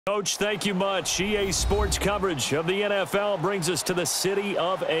Coach, thank you much. EA Sports coverage of the NFL brings us to the City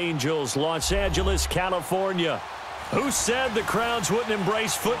of Angels, Los Angeles, California. Who said the crowds wouldn't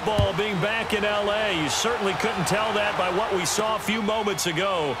embrace football being back in L.A.? You certainly couldn't tell that by what we saw a few moments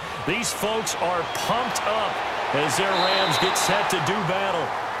ago. These folks are pumped up as their Rams get set to do battle.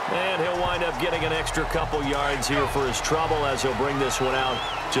 And he'll wind up getting an extra couple yards here for his trouble as he'll bring this one out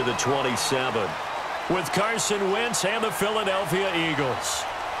to the 27. With Carson Wentz and the Philadelphia Eagles.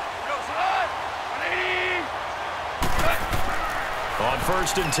 On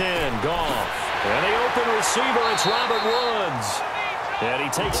 1st and 10, Goff. And the open receiver, it's Robert Woods. And he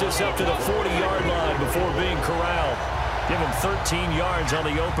takes us up to the 40-yard line before being corralled. Give him 13 yards on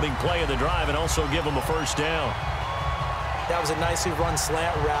the opening play of the drive and also give him a first down. That was a nicely run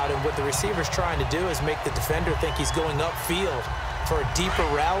slant route, and what the receiver's trying to do is make the defender think he's going upfield for a deeper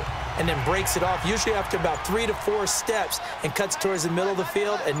route, and then breaks it off, usually after about 3 to 4 steps, and cuts towards the middle of the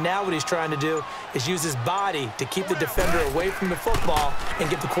field. And now what he's trying to do is use his body to keep the defender away from the football and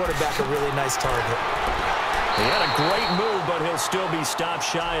get the quarterback a really nice target. He had a great move, but he'll still be stopped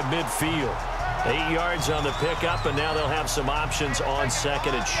shy of midfield. 8 yards on the pickup, and now they'll have some options on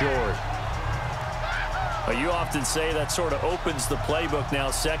 2nd and short. You often say that sort of opens the playbook now,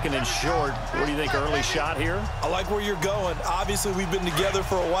 2nd and short. What do you think, early shot here? I like where you're going. Obviously, we've been together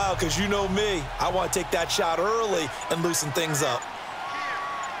for a while because you know me. I want to take that shot early and loosen things up.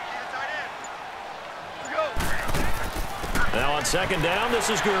 Now on 2nd down, this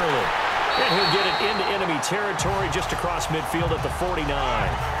is Gurley. And he'll get it into enemy territory just across midfield at the 49.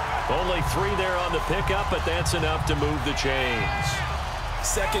 Only 3 there on the pickup, but that's enough to move the chains.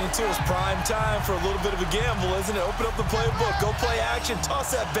 2nd and 2 is prime time for a little bit of a gamble, isn't it? Open up the playbook, go play action,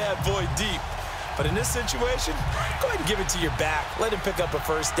 toss that bad boy deep. But in this situation, go ahead and give it to your back. Let him pick up a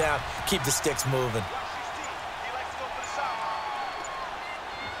first down. Keep the sticks moving.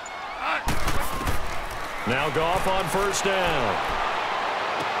 Now Goff on 1st down.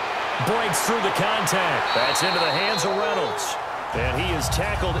 Breaks through the contact. That's into the hands of Reynolds. And he is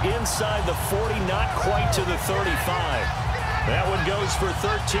tackled inside the 40, not quite to the 35. That one goes for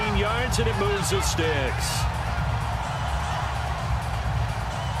 13 yards, and it moves the sticks.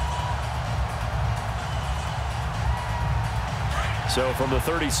 So from the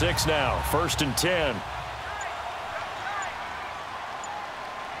 36 now, 1st and 10.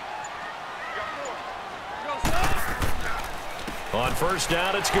 On 1st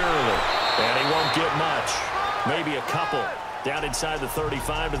down, it's Gurley. And he won't get much. Maybe a couple. Down inside the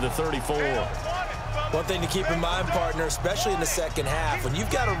 35 to the 34. One thing to keep in mind, partner, especially in the second half, when you've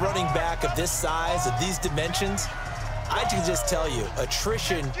got a running back of this size, of these dimensions, I can just tell you,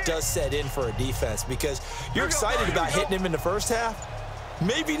 attrition does set in for a defense because you're excited about hitting him in the first half.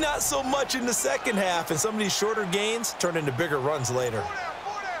 Maybe not so much in the second half, and some of these shorter gains turn into bigger runs later.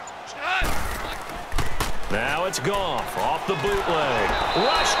 Now it's Goff off the bootleg.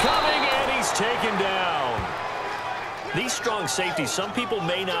 Rush coming, and he's taken down. These strong safeties, some people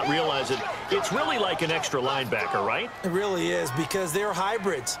may not realize it. It's really like an extra linebacker, right? It really is, because they're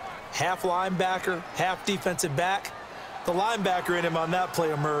hybrids. Half linebacker, half defensive back. The linebacker in him on that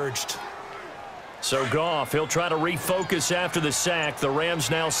play emerged. So Goff, he'll try to refocus after the sack. The Rams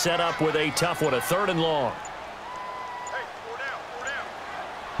now set up with a tough one, a 3rd and long.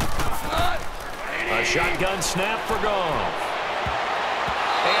 A shotgun snap for Goff.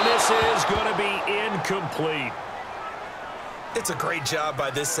 And this is going to be incomplete. It's a great job by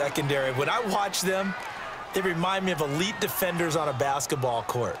this secondary. When I watch them, they remind me of elite defenders on a basketball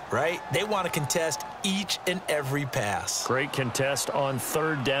court, right? They want to contest each and every pass. Great contest on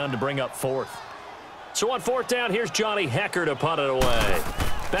 3rd down to bring up 4th. So on 4th down, here's Johnny Hecker to punt it away.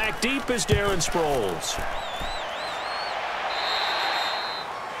 Back deep is Darren Sproles.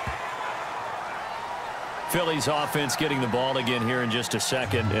 Philly's offense getting the ball again here in just a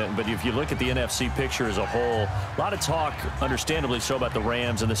second. But if you look at the NFC picture as a whole, a lot of talk, understandably so, about the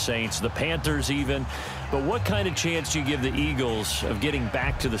Rams and the Saints, the Panthers even. But what kind of chance do you give the Eagles of getting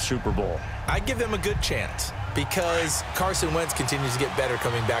back to the Super Bowl? I give them a good chance because Carson Wentz continues to get better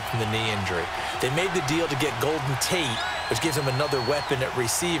coming back from the knee injury. They made the deal to get Golden Tate, which gives them another weapon at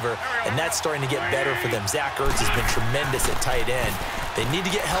receiver, and that's starting to get better for them. Zach Ertz has been tremendous at tight end. They need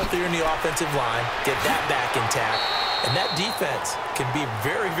to get healthier in the offensive line, get that back intact, and that defense can be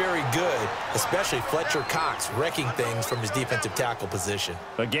very, very good, especially Fletcher Cox wrecking things from his defensive tackle position.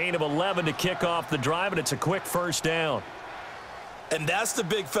 A gain of 11 to kick off the drive, and it's a quick 1st down. And that's the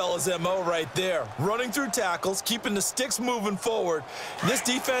big fella's MO right there. Running through tackles, keeping the sticks moving forward. This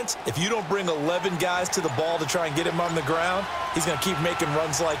defense, if you don't bring 11 guys to the ball to try and get him on the ground, he's going to keep making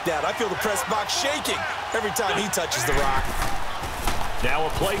runs like that. I feel the press box shaking every time he touches the rock. Now a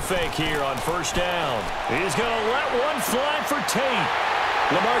play fake here on first down. He's going to let one fly for Tate.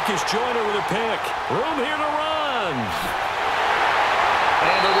 LaMarcus Joyner with a pick. Room here to run.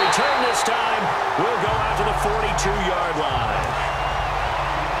 And the return this time will go out to the 42-yard line.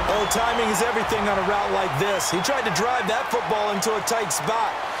 Oh, timing is everything on a route like this. He tried to drive that football into a tight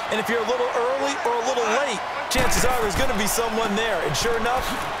spot. And if you're a little early or a little late, chances are there's going to be someone there. And sure enough,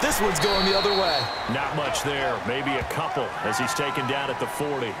 this one's going the other way. Not much there. Maybe a couple as he's taken down at the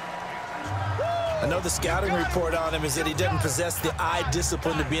 40. I know the scouting report on him is that he doesn't possess the eye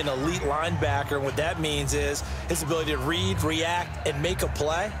discipline to be an elite linebacker. And what that means is his ability to read, react, and make a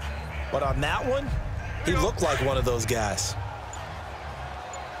play. But on that one, he looked like one of those guys.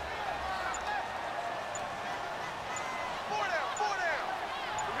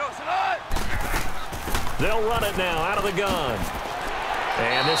 They'll run it now out of the gun.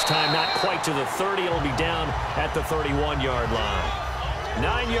 And this time not quite to the 30. It'll be down at the 31-yard line.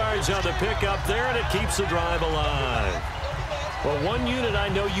 9 yards on the pickup there, and it keeps the drive alive. Well, one unit I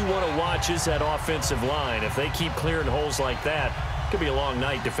know you want to watch is that offensive line. If they keep clearing holes like that, it could be a long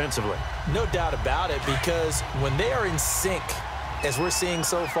night defensively. No doubt about it, because when they are in sync, as we're seeing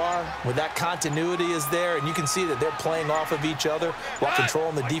so far, when that continuity is there, and you can see that they're playing off of each other while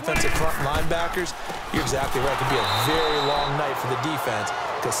controlling the defensive front linebackers, you're exactly right. It could be a very long night for the defense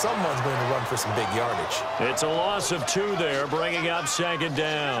because someone's going to run for some big yardage. It's a loss of 2 there, bringing up second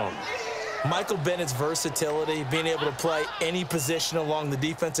down. Michael Bennett's versatility, being able to play any position along the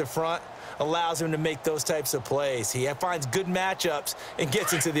defensive front, allows him to make those types of plays. He finds good matchups and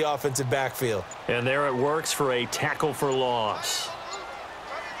gets into the offensive backfield. And there it works for a tackle for loss.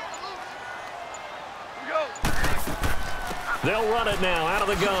 They'll run it now out of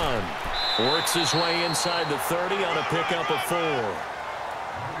the gun. Works his way inside the 30 on a pickup of 4.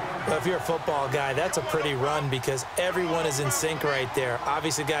 Well, if you're a football guy, that's a pretty run because everyone is in sync right there.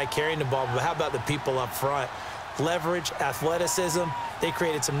 Obviously, the guy carrying the ball, but how about the people up front? Leverage, athleticism, they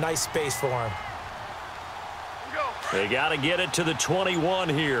created some nice space for him. They got to get it to the 21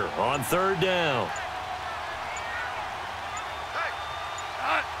 here on third down.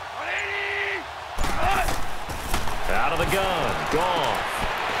 Out of the gun, Goff.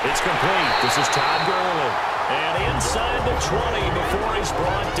 It's complete. This is Todd Gurley. And inside the 20 before he's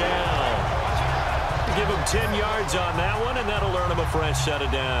brought down. Give him 10 yards on that one, and that'll earn him a fresh set of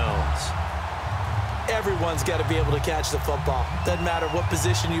downs. Everyone's got to be able to catch the football. Doesn't matter what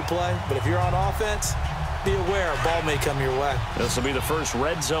position you play, but if you're on offense, be aware a ball may come your way. This will be the first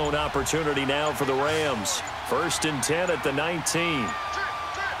red zone opportunity now for the Rams. 1st and 10 at the 19.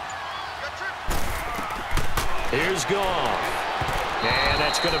 Here's Goff. And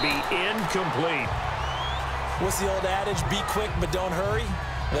that's going to be incomplete. What's the old adage? Be quick, but don't hurry.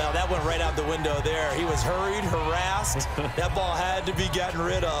 Well, that went right out the window there. He was hurried, harassed. That ball had to be gotten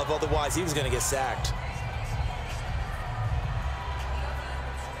rid of, otherwise he was going to get sacked.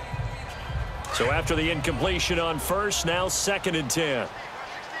 So after the incompletion on first, now 2nd and 10.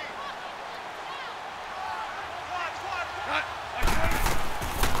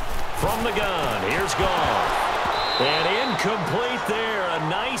 From the gun, here's Goff. And incomplete there. A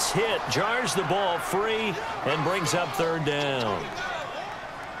nice hit. Jars the ball free and brings up 3rd down.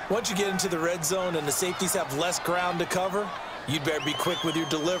 Once you get into the red zone and the safeties have less ground to cover, you'd better be quick with your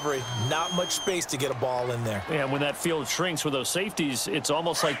delivery. Not much space to get a ball in there. Yeah, when that field shrinks with those safeties, it's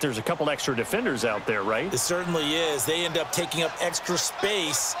almost like there's a couple extra defenders out there, right? It certainly is. They end up taking up extra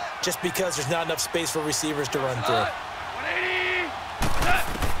space just because there's not enough space for receivers to run through.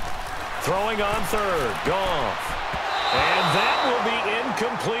 Throwing on 3rd, Goff. And that will be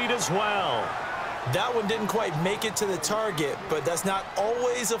incomplete as well. That one didn't quite make it to the target, but that's not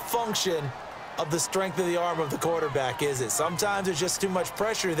always a function of the strength of the arm of the quarterback, is it? Sometimes there's just too much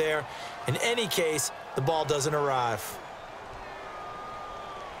pressure there. In any case, the ball doesn't arrive.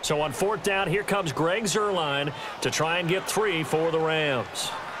 So on 4th down, here comes Greg Zuerlein to try and get 3 for the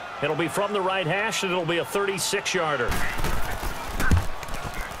Rams. It'll be from the right hash, and it'll be a 36-yarder.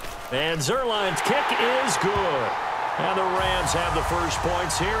 And Zuerlein's kick is good. And the Rams have the first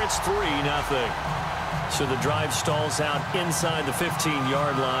points here. It's 3-0. So the drive stalls out inside the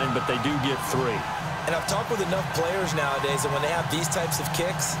 15-yard line, but they do get 3. And I've talked with enough players nowadays that when they have these types of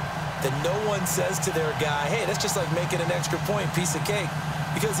kicks, that no one says to their guy, hey, that's just like making an extra point, piece of cake.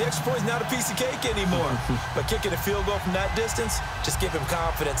 Because the extra point is not a piece of cake anymore. But kicking a field goal from that distance, just give him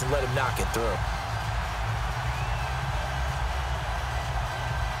confidence and let him knock it through.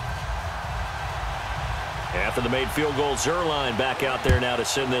 After the made field goal, Zuerlein back out there now to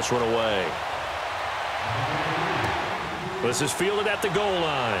send this one away. This is fielded at the goal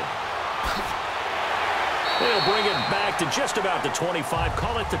line. They'll bring it back to just about the 25.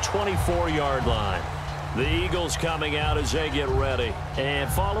 Call it the 24-yard line. The Eagles coming out as they get ready. And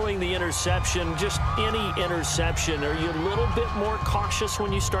following the interception, just any interception, are you a little bit more cautious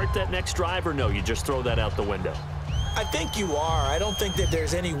when you start that next drive, or no, you just throw that out the window? I think you are. I don't think that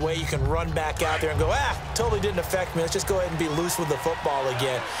there's any way you can run back out there and go, totally didn't affect me. Let's just go ahead and be loose with the football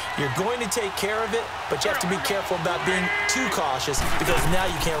again. You're going to take care of it, but you have to be careful about being too cautious because now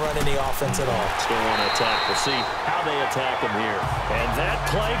you can't run any offense at all. Still want to attack. We'll see how they attack him here. And that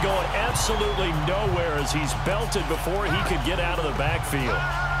play going absolutely nowhere as he's belted before he could get out of the backfield.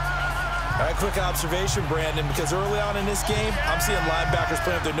 All right, quick observation, Brandon, because early on in this game, I'm seeing linebackers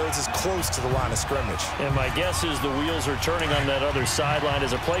putting up their noses close to the line of scrimmage. And my guess is the wheels are turning on that other sideline.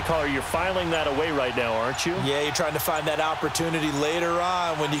 As a play caller, you're filing that away right now, aren't you? Yeah, you're trying to find that opportunity later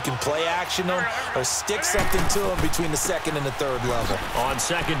on when you can play action them or stick something to them between the second and the third level. On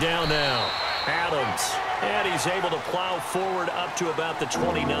second down now, Adams. And he's able to plow forward up to about the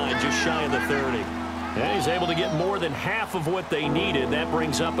 29, just shy of the 30. And he's able to get more than half of what they needed. That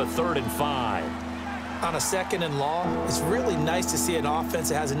brings up a 3rd and 5. On a 2nd and long, it's really nice to see an offense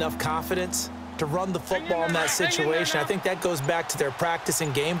that has enough confidence to run the football in that situation. I think that goes back to their practice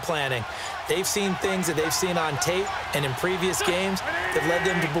and game planning. They've seen things that they've seen on tape and in previous games that led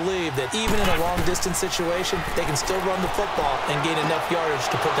them to believe that even in a long-distance situation, they can still run the football and gain enough yardage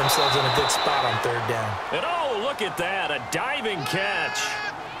to put themselves in a good spot on 3rd down. And oh, look at that, a diving catch.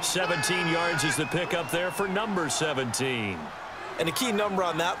 17 yards is the pickup there for number 17. And the key number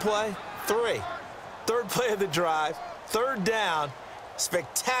on that play, 3. 3rd play of the drive, 3rd down,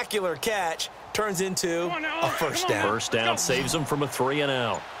 spectacular catch, turns into a 1st down. 1st down saves them from a 3 and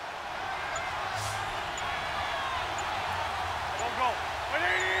out.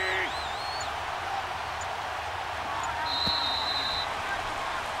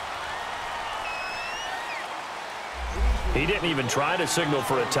 He didn't even try to signal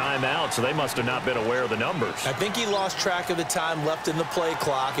for a timeout, so they must have not been aware of the numbers. I think he lost track of the time left in the play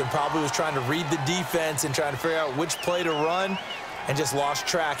clock and probably was trying to read the defense and trying to figure out which play to run and just lost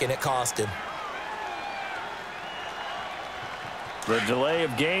track, and it cost him. The delay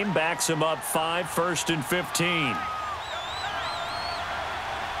of game backs him up 5, 1st and 15.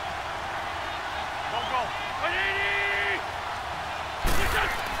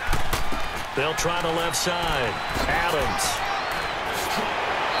 They'll try the left side. Adams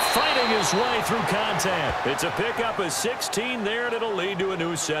fighting his way through contact. It's a pickup of 16 there, and it'll lead to a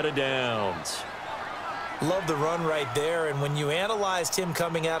new set of downs. Love the run right there, and when you analyzed him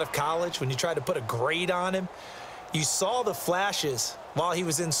coming out of college, when you tried to put a grade on him, you saw the flashes while he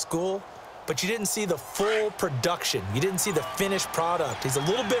was in school, but you didn't see the full production. You didn't see the finished product. He's a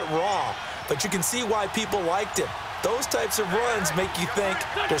little bit raw, but you can see why people liked him. Those types of runs make you think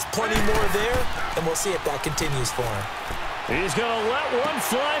there's plenty more there, and we'll see if that continues for him. He's going to let one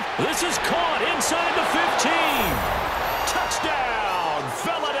fly. This is caught inside the 15. Touchdown,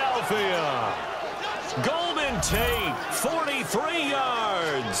 Philadelphia. Golden Tate, 43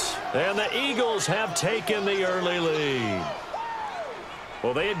 yards. And the Eagles have taken the early lead.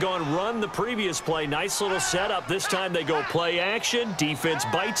 Well, they had gone run the previous play. Nice little setup. This time they go play action. Defense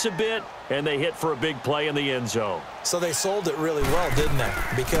bites a bit, and they hit for a big play in the end zone. So they sold it really well, didn't they?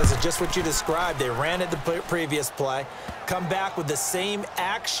 Because of just what you described. They ran it the previous play, come back with the same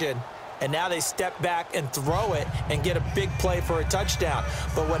action, and now they step back and throw it and get a big play for a touchdown.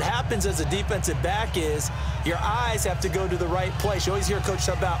 But what happens as a defensive back is your eyes have to go to the right place. You always hear Coach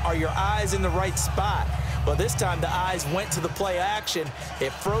talk about, are your eyes in the right spot? Well, this time the eyes went to the play action.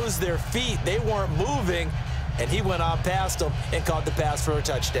 It froze their feet. They weren't moving, and he went on past them and caught the pass for a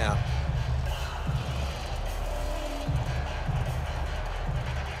touchdown.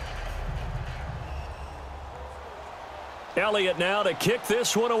 Elliott now to kick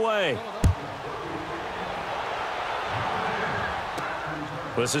this one away.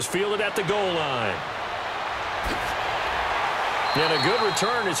 This is fielded at the goal line. And a good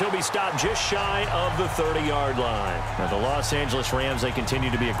return as he'll be stopped just shy of the 30-yard line. Now, the Los Angeles Rams, they continue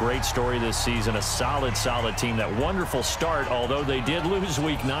to be a great story this season. A solid, solid team. That wonderful start, although they did lose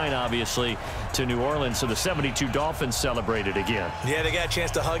Week 9, obviously, to New Orleans. So the 72 Dolphins celebrated again. Yeah, they got a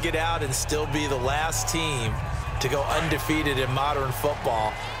chance to hug it out and still be the last team to go undefeated in modern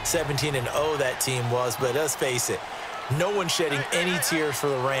football. 17-0 that team was, but let's face it, no one shedding any tears for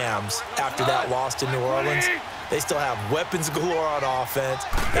the Rams after that loss to New Orleans. They still have weapons galore on offense,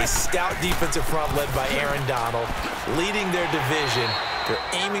 a stout defensive front led by Aaron Donald, leading their division.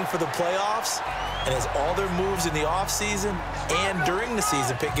 They're aiming for the playoffs, and as all their moves in the offseason and during the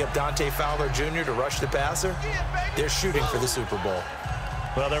season, picking up Dante Fowler Jr. to rush the passer, they're shooting for the Super Bowl.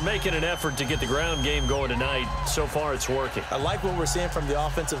 Well, they're making an effort to get the ground game going tonight. So far, it's working. I like what we're seeing from the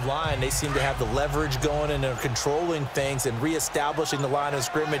offensive line. They seem to have the leverage going, and they're controlling things and reestablishing the line of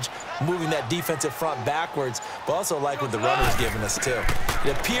scrimmage, moving that defensive front backwards, but also like what the runner's giving us, too.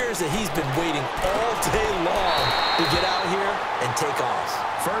 It appears that he's been waiting all day long to get out here and take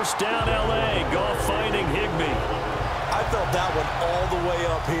off. First down, L.A. Goff finding Higbee. I felt that one all the way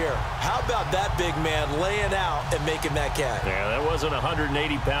up here. How about that big man laying out and making that catch? Yeah, that wasn't a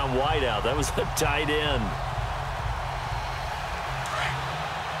 180-pound wideout. That was a tight end.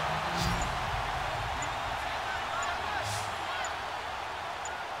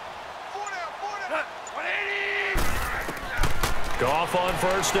 Goff on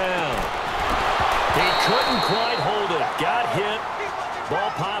first down. He couldn't quite hold it. Got hit. Ball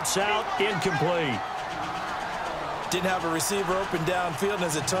pops out. Incomplete. Didn't have a receiver open downfield, and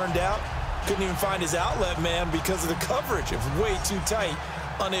as it turned out, couldn't even find his outlet man because of the coverage. It was way too tight,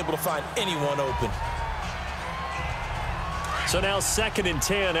 unable to find anyone open. So now 2nd and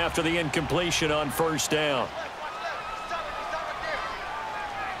 10 after the incompletion on first down.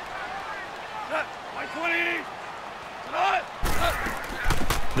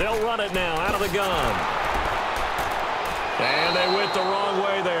 They'll run it now out of the gun. And they went the wrong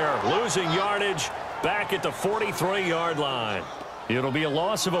way there, losing yardage. Back at the 43-yard line. It'll be a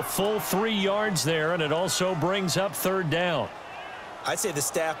loss of a full 3 yards there, and it also brings up 3rd down. I'd say the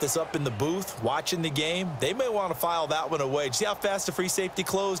staff that's up in the booth watching the game, they may want to file that one away. See how fast the free safety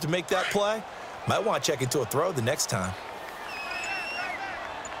closed to make that play? Might want to check into a throw the next time.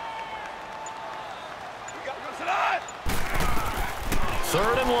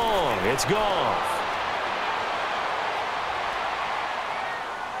 Third and long. It's Goff.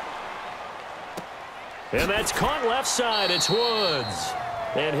 And that's caught left side. It's Woods.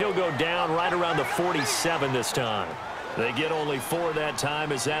 And he'll go down right around the 47 this time. They get only 4 that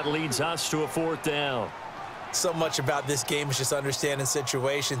time as that leads us to a 4th down. So much about this game is just understanding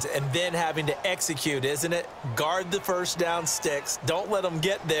situations and then having to execute, isn't it? Guard the first down sticks. Don't let them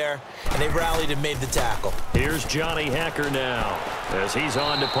get there. And they rallied and made the tackle. Here's Johnny Hacker now as he's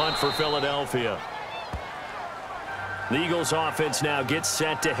on to punt for Philadelphia. The Eagles offense now gets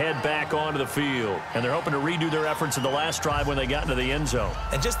set to head back onto the field. And they're hoping to redo their efforts in the last drive when they got into the end zone.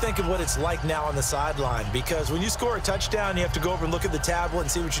 And just think of what it's like now on the sideline, because when you score a touchdown, you have to go over and look at the tablet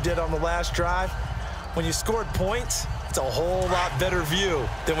and see what you did on the last drive. When you scored points, it's a whole lot better view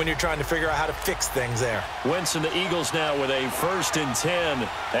than when you're trying to figure out how to fix things there. Wentz and the Eagles now with a 1st and 10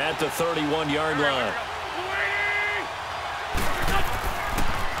 at the 31-yard line.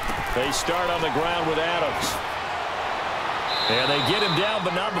 They start on the ground with Adams. And they get him down,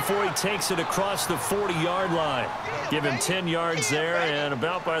 but not before he takes it across the 40-yard line. Give him 10 yards there, and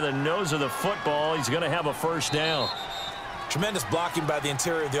about by the nose of the football, he's going to have a 1st down. Tremendous blocking by the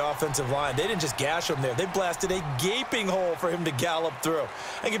interior of the offensive line. They didn't just gash him there. They blasted a gaping hole for him to gallop through.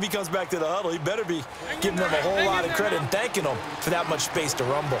 I think if he comes back to the huddle, he better be giving them a whole lot of credit and thanking them for that much space to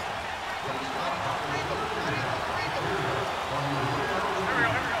rumble.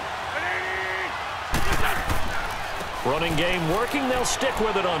 Running game working. They'll stick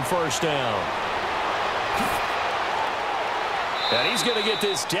with it on 1st down. And he's going to get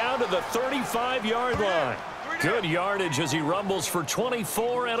this down to the 35-yard line. Good yardage as he rumbles for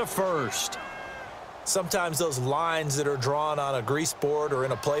 24 and a 1st. Sometimes those lines that are drawn on a grease board or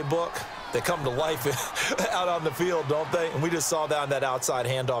in a playbook, they come to life out on the field, don't they? And we just saw that on that outside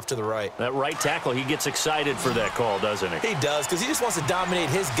handoff to the right. That right tackle, he gets excited for that call, doesn't he? He does, because he just wants to dominate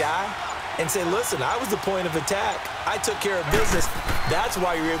his guy and say, listen, I was the point of attack. I took care of business. That's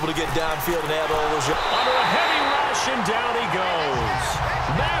why you're able to get downfield and add all those yards. Under a heavy rush, and down he goes.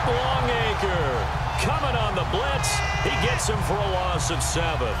 Matt Longacre coming on the blitz. He gets him for a loss of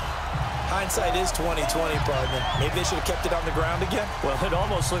 7. Hindsight is 20/20, partner. Maybe they should have kept it on the ground again. Well, it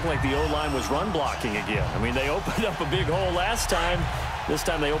almost looked like the O-line was run blocking again. I mean, they opened up a big hole last time. This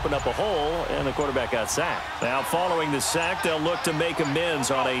time they opened up a hole, and the quarterback got sacked. Now, following the sack, they'll look to make amends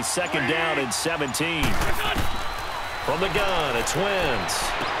on a 2nd down and 17. From the gun, it's Wentz.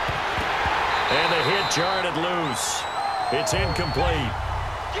 And the hit jarred it loose. It's incomplete.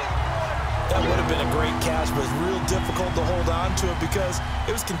 That would have been a great catch, but it's real difficult to hold on to it because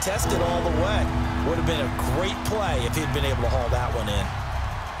it was contested all the way. Would have been a great play if he'd been able to haul that one in.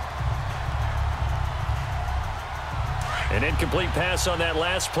 An incomplete pass on that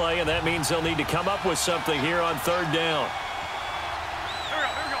last play, and that means they'll need to come up with something here on 3rd down.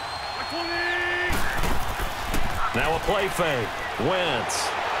 Now a play fake. Wentz.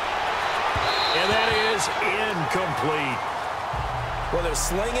 And that is incomplete. Well, they're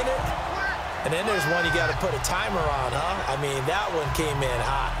slinging it, And then there's one you got to put a timer on, huh? I mean, that one came in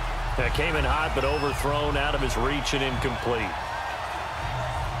hot. That came in hot, but overthrown, out of his reach, and incomplete.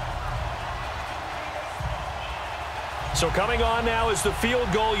 So coming on now is the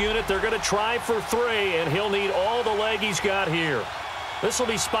field goal unit. They're going to try for 3, and he'll need all the leg he's got here. This will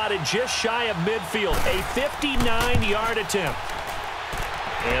be spotted just shy of midfield, a 59-yard attempt.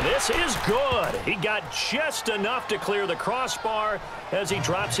 And this is good. He got just enough to clear the crossbar as he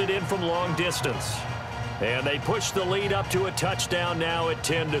drops it in from long distance. And they push the lead up to a touchdown now at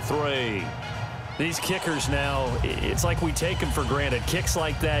 10-3. These kickers now, it's like we take them for granted. Kicks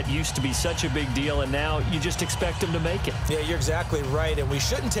like that used to be such a big deal, and now you just expect them to make it. Yeah, you're exactly right, and we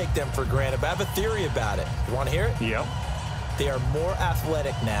shouldn't take them for granted, but I have a theory about it. You want to hear it? Yep. They are more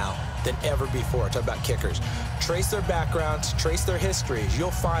athletic now than ever before. Talk about kickers. Trace their backgrounds, trace their histories.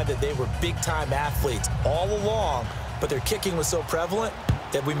 You'll find that they were big-time athletes all along, but their kicking was so prevalent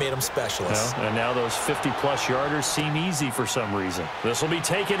that we made them specialists. Well, and now those 50-plus yarders seem easy for some reason. This will be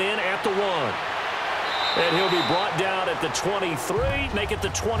taken in at the 1. And he'll be brought down at the 23, make it the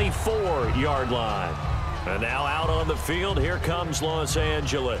 24-yard line. And now out on the field, here comes Los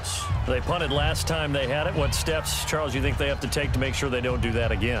Angeles. They punted last time they had it. What steps, Charles, you think they have to take to make sure they don't do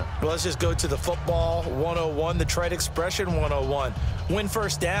that again? Well, let's just go to the football 101, the trite expression 101. Win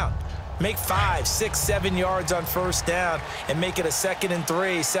first down. Make 5, 6, 7 yards on first down and make it a 2nd and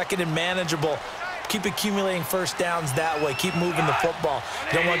 3, 2nd and manageable. Keep accumulating first downs that way. Keep moving the football.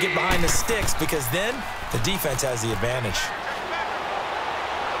 You don't want to get behind the sticks because then the defense has the advantage.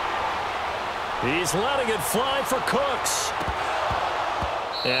 He's letting it fly for Cooks.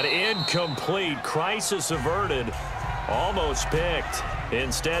 And incomplete. Crisis averted. Almost picked.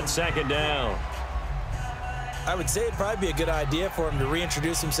 Instead, 2nd down. I would say it'd probably be a good idea for him to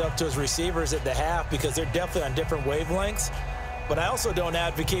reintroduce himself to his receivers at the half because they're definitely on different wavelengths. But I also don't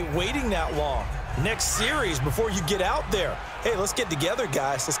advocate waiting that long. Next series before you get out there. Hey, let's get together,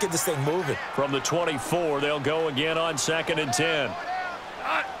 guys. Let's get this thing moving. From the 24, they'll go again on 2nd and 10.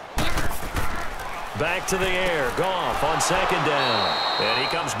 Back to the air. Goff on 2nd down. And he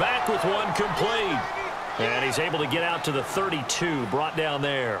comes back with one complete. And he's able to get out to the 32, brought down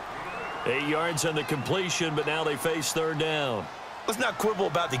there. 8 yards on the completion, but now they face 3rd down. Let's not quibble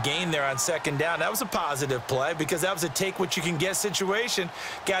about the gain there on 2nd down. That was a positive play because that was a take-what-you-can-get situation.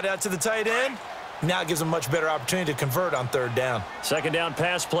 Got out to the tight end. Now it gives them a much better opportunity to convert on 3rd down. 2nd down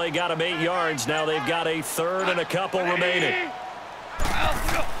pass play got them 8 yards. Now they've got a 3rd and a couple remaining.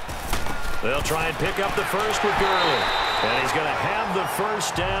 They'll try and pick up the first with Gurley. And he's going to have the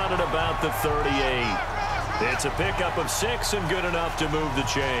first down at about the 38. It's a pickup of 6 and good enough to move the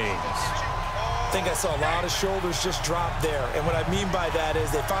chains. I think I saw a lot of shoulders just drop there. And what I mean by that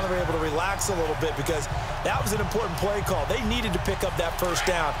is they finally were able to relax a little bit because that was an important play call. They needed to pick up that first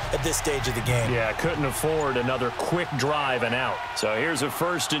down at this stage of the game. Yeah, couldn't afford another quick drive and out. So here's a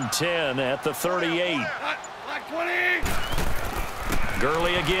 1st and 10 at the 38.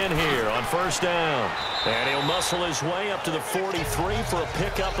 Gurley again here on 1st down. And he'll muscle his way up to the 43 for a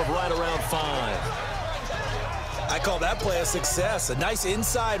pickup of right around 5. I call that play a success. A nice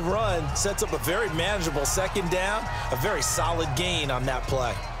inside run sets up a very manageable 2nd down. A very solid gain on that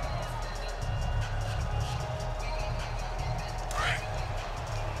play.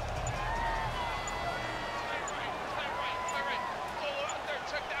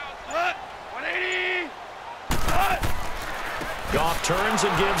 Goff turns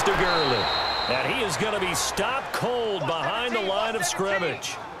and gives to Gurley. And he is going to be stopped cold behind the line of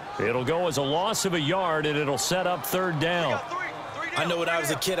scrimmage. It'll go as a loss of a yard, and it'll set up 3rd down. I know when I was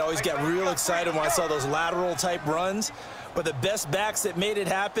a kid, I always got real excited when I saw those lateral-type runs. But the best backs that made it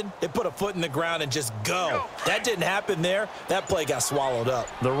happen, they put a foot in the ground and just go. That didn't happen there. That play got swallowed up.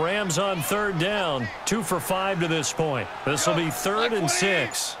 The Rams on 3rd down, 2 for 5 to this point. This will be 3rd and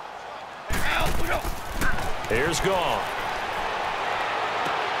 6. Here's Goff.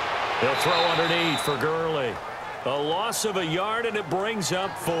 He'll throw underneath for Gurley. A loss of a yard, and it brings up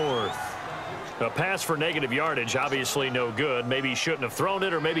 4th. A pass for negative yardage, obviously no good. Maybe he shouldn't have thrown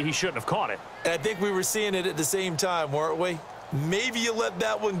it, or maybe he shouldn't have caught it. And I think we were seeing it at the same time, weren't we? Maybe you let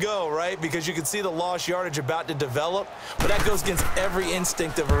that one go, right? Because you can see the lost yardage about to develop. But that goes against every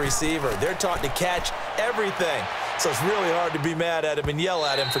instinct of a receiver. They're taught to catch everything. So it's really hard to be mad at him and yell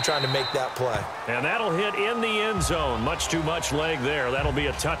at him for trying to make that play. And that'll hit in the end zone. Much too much leg there. That'll be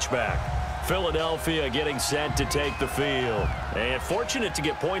a touchback. Philadelphia getting set to take the field. And fortunate to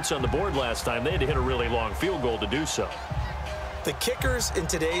get points on the board last time. They had to hit a really long field goal to do so. The kickers in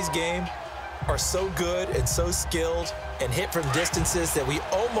today's game are so good and so skilled, and hit from distances that we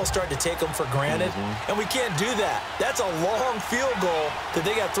almost start to take them for granted. And we can't do that. That's a long field goal that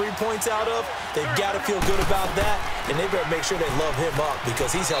they got 3 points out of. They've got to feel good about that, and they better make sure they love him up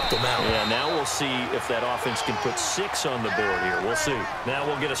because he's helped them out. Yeah, now we'll see if that offense can put 6 on the board here. We'll see. Now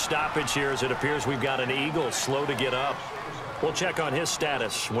we'll get a stoppage here as it appears we've got an Eagle slow to get up. We'll check on his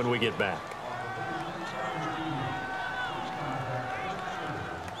status when we get back.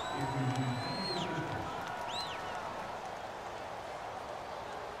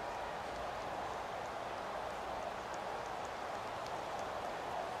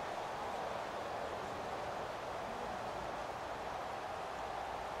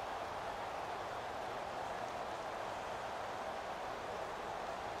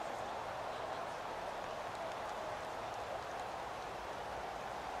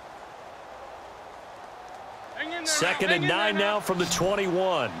 Second and 9 now from the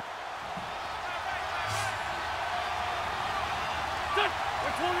 21.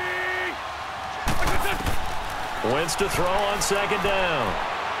 Wentz to throw on second down.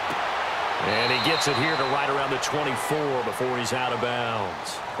 And he gets it here to right around the 24 before he's out of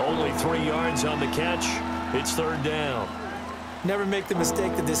bounds. Only 3 yards on the catch. It's third down. Never make the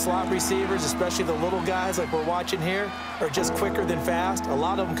mistake that the slot receivers, especially the little guys like we're watching here, are just quicker than fast. A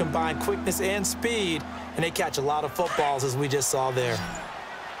lot of them combine quickness and speed, and they catch a lot of footballs, as we just saw there.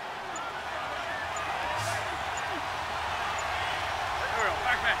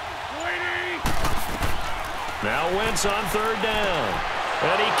 Now Wentz on third down.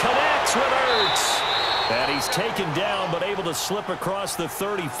 And he connects with Ertz. And he's taken down, but able to slip across the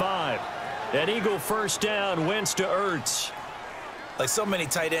 35. An Eagle first down, Wentz to Ertz. Like so many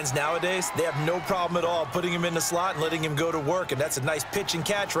tight ends nowadays, they have no problem at all putting him in the slot and letting him go to work, and that's a nice pitch and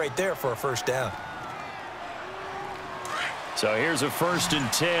catch right there for a first down. So here's a 1st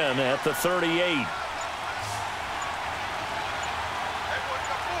and 10 at the 38.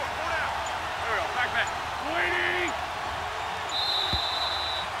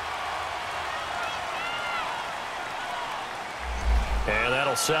 And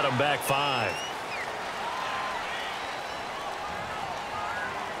that'll set him back 5.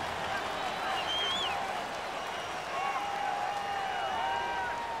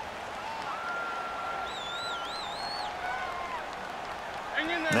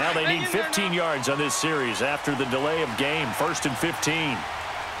 Now they need 15 yards on this series after the delay of game. 1st and 15.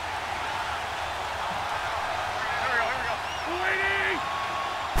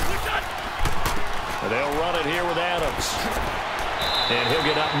 They'll run it here with Adams. And he'll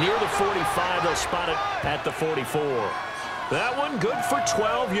get up near the 45. They'll spot it at the 44. That one good for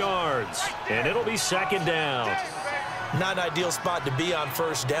 12 yards. And it'll be second down. Not an ideal spot to be on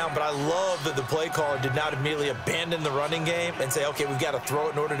first down, but I love that the play caller did not immediately abandon the running game and say, okay, we've got to throw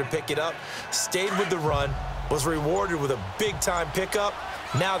it in order to pick it up. Stayed with the run, was rewarded with a big-time pickup.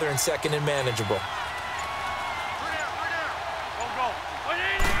 Now they're in second and manageable.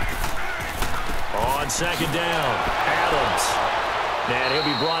 On second down, Adams. And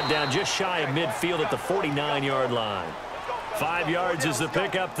he'll be brought down just shy of midfield at the 49-yard line. 5 yards is the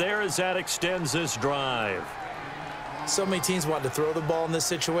pickup there as that extends this drive. So many teams want to throw the ball in this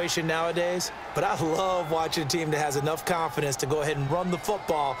situation nowadays, but I love watching a team that has enough confidence to go ahead and run the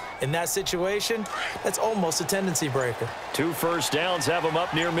football in that situation. That's almost a tendency breaker. 2 first downs have them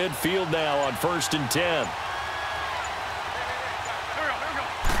up near midfield now on 1st and 10.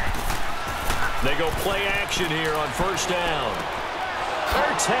 They go play action here on first down.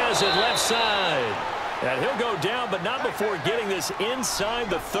 Ertz has it left side. And he'll go down, but not before getting this inside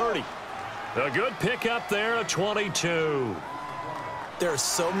the 30. A good pickup there, a 22. There are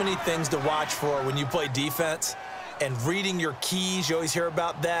so many things to watch for when you play defense. And reading your keys, you always hear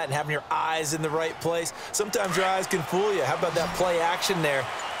about that, and having your eyes in the right place. Sometimes your eyes can fool you. How about that play action there?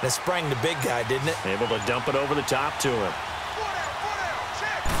 And it sprang the big guy, didn't it? Able to dump it over the top to him.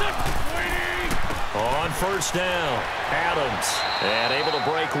 On first down, Adams. And able to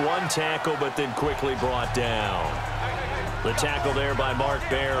break 1 tackle, but then quickly brought down. The tackle there by Mark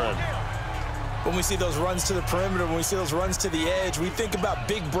Barron. When we see those runs to the perimeter, when we see those runs to the edge, we think about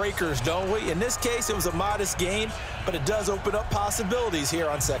big breakers, don't we? In this case, it was a modest gain, but it does open up possibilities here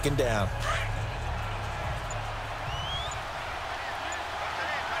on second down.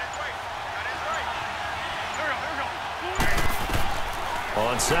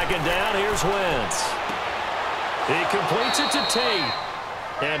 On second down, here's Wentz. He completes it to Tate.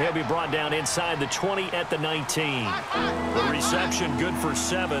 And he'll be brought down inside the 20 at the 19. The reception good for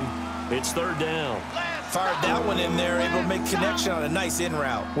 7. It's third down. Fired that one in there, able to make connection on a nice in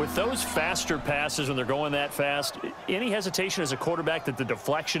route. With those faster passes when they're going that fast, any hesitation as a quarterback that the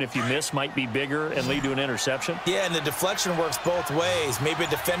deflection, if you miss, might be bigger and lead to an interception? Yeah, and the deflection works both ways. Maybe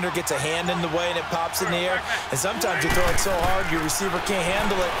a defender gets a hand in the way and it pops in the air, and sometimes you throw it so hard your receiver can't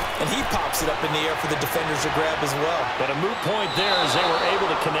handle it, and he pops it up in the air for the defenders to grab as well. But a moot point there as they were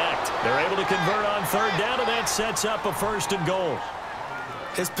able to connect. They're able to convert on third down, and that sets up a 1st and goal.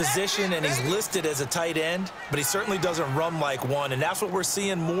 His position, and he's listed as a tight end, but he certainly doesn't run like one, and that's what we're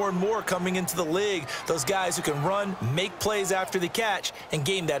seeing more and more coming into the league. Those guys who can run, make plays after the catch, and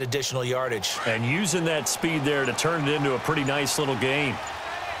gain that additional yardage. And using that speed there to turn it into a pretty nice little game.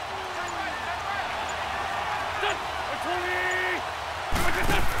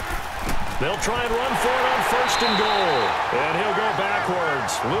 They'll try and run for it on 1st and goal. And he'll go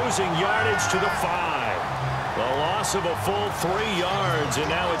backwards, losing yardage to the 5. The loss of a full 3 yards, and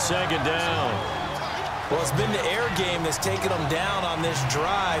now it's 2nd down. Well, it's been the air game that's taken them down on this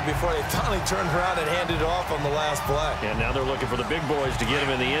drive before they finally turned around and handed it off on the last play. And now they're looking for the big boys to get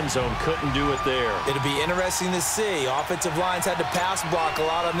him in the end zone. Couldn't do it there. It'll be interesting to see. Offensive lines had to pass block a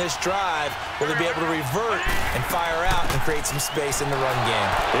lot on this drive. Will they be able to revert and fire out and create some space in the run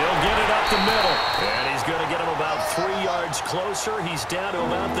game? He'll get it up the middle. And he's going to get him about 3 yards closer. He's down to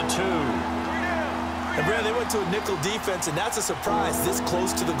about the 2. And, Brad, they went to a nickel defense, and that's a surprise this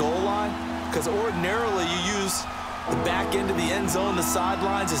close to the goal line, because ordinarily you use the back end of the end zone, the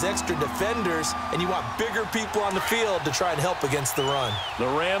sidelines as extra defenders, and you want bigger people on the field to try and help against the run. The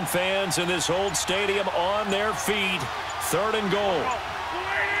Ram fans in this old stadium on their feet. 3rd and goal.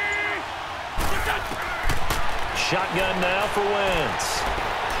 Shotgun now for Wentz.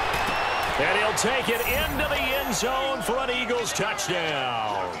 And he'll take it into the end zone for an Eagles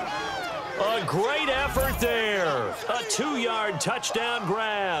touchdown. A great effort there. A 2-yard touchdown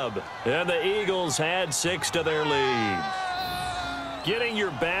grab. And the Eagles had 6 to their lead. Getting your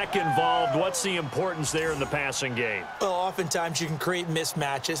back involved, what's the importance there in the passing game? Well, oftentimes you can create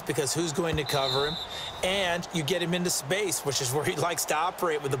mismatches because who's going to cover him? And you get him into space, which is where he likes to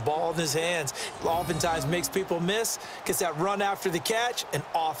operate with the ball in his hands. Oftentimes makes people miss, gets that run after the catch, and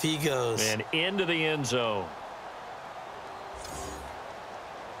off he goes. And into the end zone.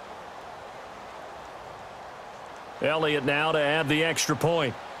 Elliott now to add the extra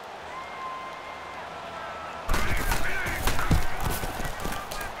point.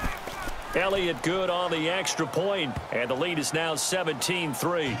 Elliott good on the extra point, and the lead is now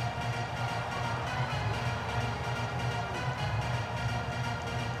 17-3.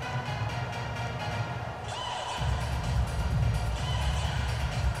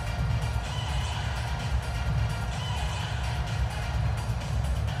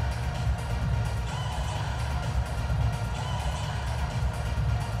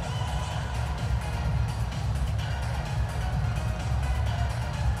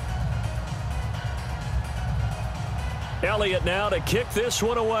 Elliott now to kick this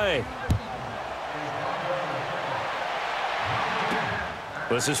one away.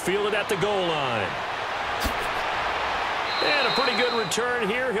 This is fielded at the goal line. And a pretty good return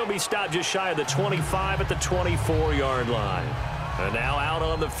here. He'll be stopped just shy of the 25 at the 24-yard line. And now out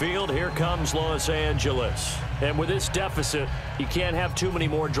on the field, here comes Los Angeles. And with this deficit, you can't have too many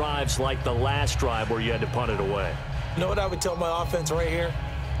more drives like the last drive where you had to punt it away. You know what I would tell my offense right here?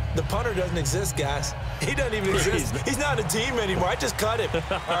 The punter doesn't exist, guys. He doesn't even exist. He's not a team anymore. I just cut him,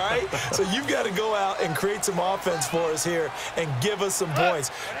 all right? So you've got to go out and create some offense for us here and give us some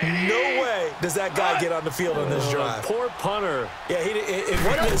points. No way does that guy get on the field on this drive. Poor punter. Yeah, it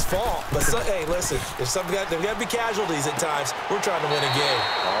wasn't his fault. But, hey, listen, there's got to be casualties at times. We're trying to win a game.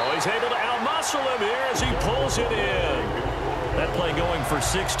 Oh, he's able to outmuscle him here as he pulls it in. That play going for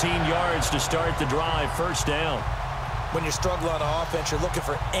 16 yards to start the drive. 1st down. When you're struggling on offense, you're looking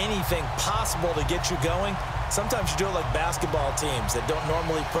for anything possible to get you going. Sometimes you do it like basketball teams that don't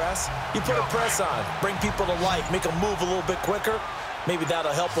normally press. You put a press on, bring people to life, make them move a little bit quicker. Maybe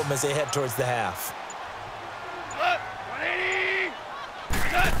that'll help them as they head towards the half.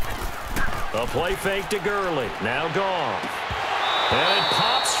 A play fake to Gurley. Now gone. And it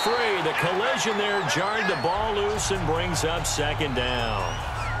pops free. The collision there jarred the ball loose and brings up 2nd down.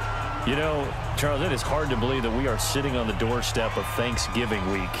 You know, Charles, it is hard to believe that we are sitting on the doorstep of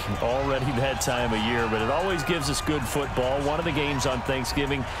Thanksgiving week. Already that time of year, but it always gives us good football. One of the games on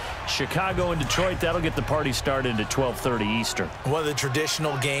Thanksgiving, Chicago and Detroit, that'll get the party started at 12:30 Eastern. One of the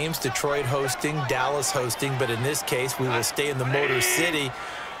traditional games, Detroit hosting, Dallas hosting, but in this case, we will stay in the Motor City.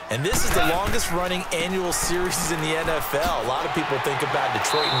 And this is the longest-running annual series in the NFL. A lot of people think about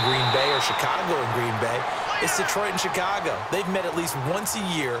Detroit and Green Bay or Chicago and Green Bay. It's Detroit and Chicago. They've met at least once a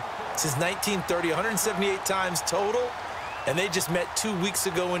year since 1930, 178 times total, and they just met 2 weeks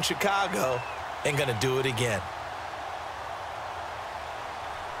ago in Chicago and going to do it again.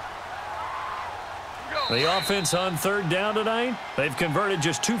 The offense on third down tonight, they've converted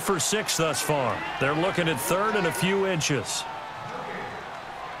just 2 for 6 thus far. They're looking at third and a few inches.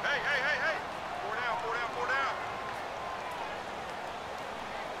 Hey. 4 down.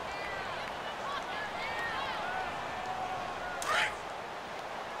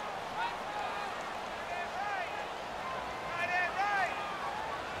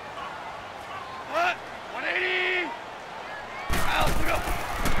 What? 180.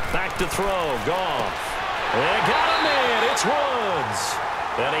 Back to throw, Goff. They got him in. It's Woods.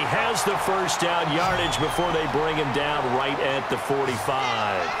 And he has the first down yardage before they bring him down right at the 45.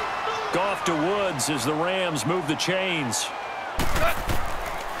 Goff to Woods as the Rams move the chains.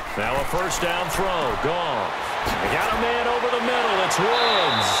 Now a first down throw. Goff. They got him in over the middle. It's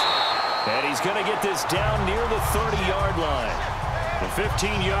Woods. And he's going to get this down near the 30-yard line. The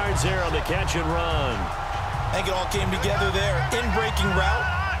 15 yards there on the catch and run. I think it all came together there. In-breaking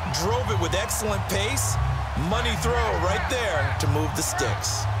route. Drove it with excellent pace. Money throw right there to move the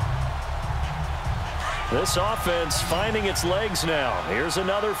sticks. This offense finding its legs now. Here's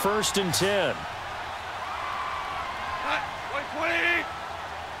another 1st and 10.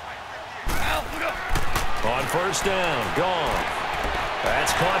 On first down, Goff.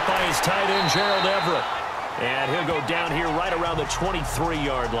 That's caught by his tight end, Gerald Everett. And he'll go down here right around the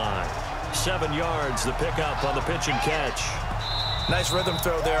 23-yard line. 7 yards, the pickup on the pitch and catch. Nice rhythm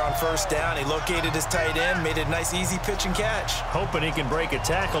throw there on first down. He located his tight end, made it a nice, easy pitch and catch. Hoping he can break a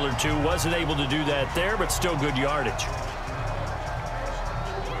tackle or two. Wasn't able to do that there, but still good yardage.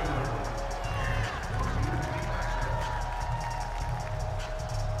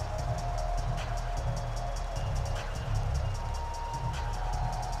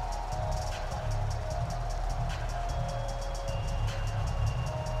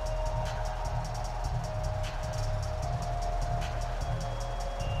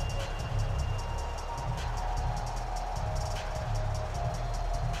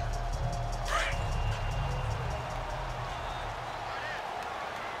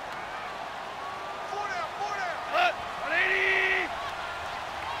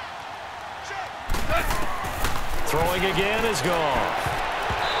 Throwing again is Goff.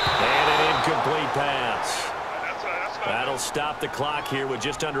 And an incomplete pass. That'll stop the clock here with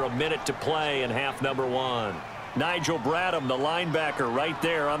just under a minute to play in half number 1. Nigel Bradham, the linebacker, right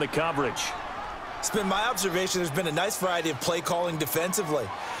there on the coverage. It's been my observation there's been a nice variety of play calling defensively.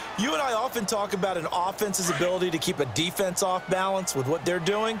 You and I often talk about an offense's ability to keep a defense off balance with what they're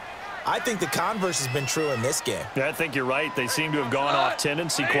doing. I think the converse has been true in this game. Yeah, I think you're right. They seem to have gone off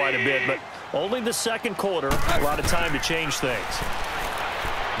tendency quite a bit, but only the second quarter. A lot of time to change things.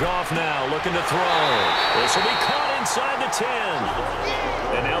 Goff now looking to throw. This will be caught inside the 10.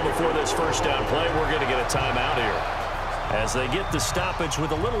 And now before this first down play, we're going to get a timeout here, as they get the stoppage with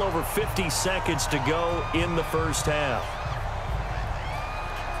a little over 50 seconds to go in the first half.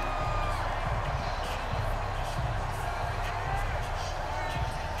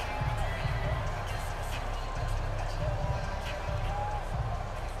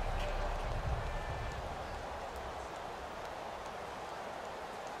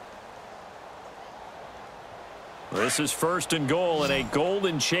 This is 1st and goal and a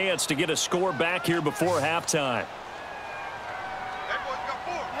golden chance to get a score back here before halftime.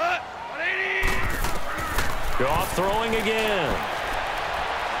 Goff throwing again.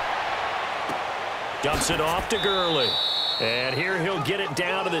 Dumps it off to Gurley. And here he'll get it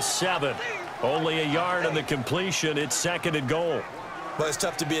down to the 7. Only a yard on the completion. It's 2nd and goal. Well, it's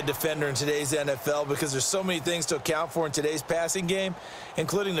tough to be a defender in today's NFL because there's so many things to account for in today's passing game,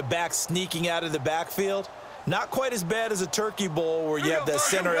 including the back sneaking out of the backfield. Not quite as bad as a turkey bowl where you have that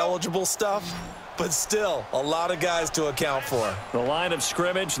center-eligible stuff, but still a lot of guys to account for. The line of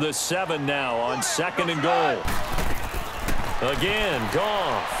scrimmage, the 7 now on 2nd and goal. Again,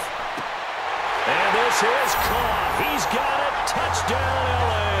 Goff. And this is caught. He's got it. Touchdown,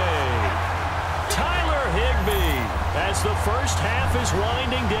 L.A. Tyler Higbee as the first half is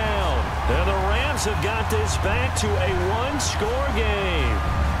winding down. And the Rams have got this back to a 1-score game.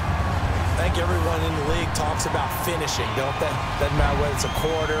 I think everyone in the league talks about finishing, don't they? Doesn't matter whether it's a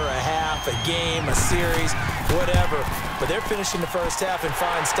quarter, a half, a game, a series, whatever. But they're finishing the first half in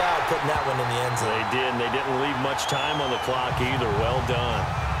fine style, putting that one in the end zone. They did, and they didn't leave much time on the clock either. Well done.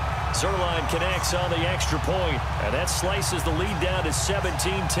 Zerline connects on the extra point, and that slices the lead down to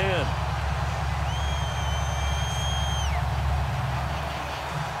 17-10.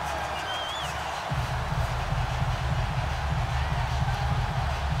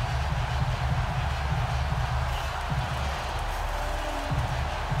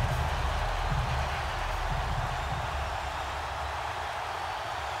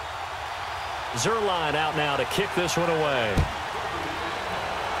 Zerline out now to kick this one away.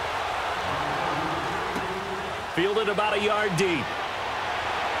 Fielded about a yard deep.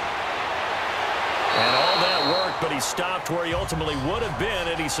 And all that work, but he stopped where he ultimately would have been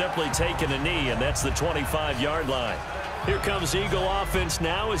had he simply taken a knee, and that's the 25-yard line. Here comes Eagle offense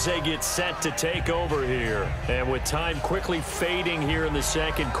now as they get set to take over here. And with time quickly fading here in the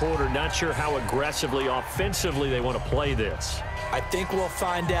second quarter, not sure how aggressively, offensively they want to play this. I think we'll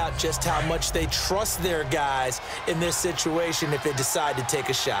find out just how much they trust their guys in this situation if they decide to take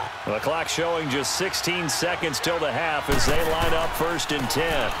a shot. The clock showing just 16 seconds till the half as they line up 1st and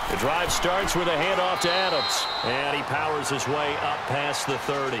 10. The drive starts with a handoff to Adams, and he powers his way up past the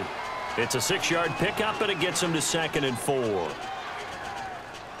 30. It's a 6-yard pickup, and it gets him to 2nd and 4.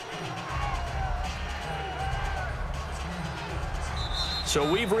 So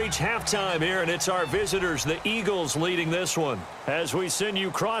we've reached halftime here, and it's our visitors, the Eagles, leading this one. As we send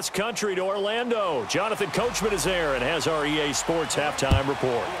you cross-country to Orlando, Jonathan Coachman is there and has our EA Sports halftime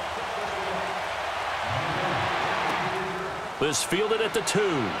report. This fielded at the 2.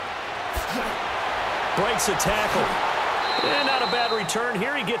 Breaks a tackle. And not a bad return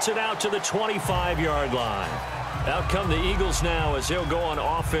here. He gets it out to the 25-yard line. Out come the Eagles now as they'll go on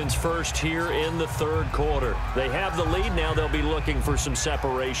offense first here in the 3rd quarter. They have the lead now. They'll be looking for some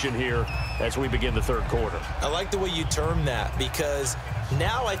separation here as we begin the 3rd quarter. I like the way you term that because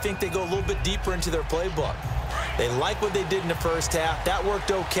now I think they go a little bit deeper into their playbook. They like what they did in the first half. That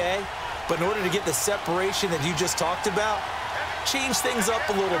worked okay. But in order to get the separation that you just talked about, change things up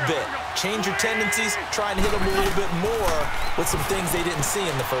a little bit. Change your tendencies, try and hit them a little bit more with some things they didn't see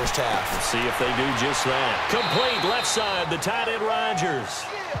in the first half. Let's see if they do just that. Complete left side, the tight end Rodgers.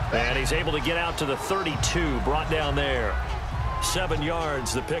 And he's able to get out to the 32, brought down there. 7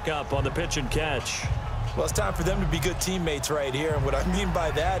 yards, the pickup on the pitch and catch. Well, it's time for them to be good teammates right here. And what I mean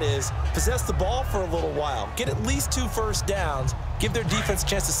by that is possess the ball for a little while. Get at least 2 first downs. Give their defense a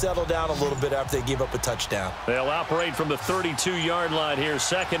chance to settle down a little bit after they give up a touchdown. They'll operate from the 32-yard line here,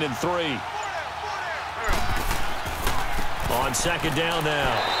 2nd and 3. On 2nd down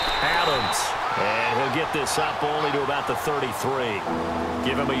now, Adams. And he'll get this up only to about the 33.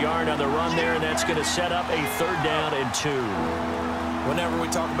 Give him a yard on the run there, and that's going to set up a 3rd down and 2. Whenever we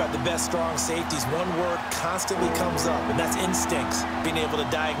talk about the best strong safeties, one word constantly comes up, and that's instincts. Being able to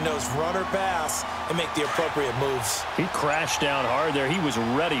diagnose run or pass and make the appropriate moves. He crashed down hard there. He was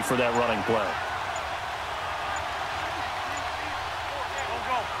ready for that running play.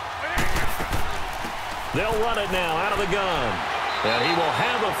 They'll run it now out of the gun. And he will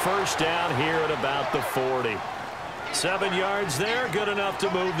have a 1st down here at about the 40. 7 yards there, good enough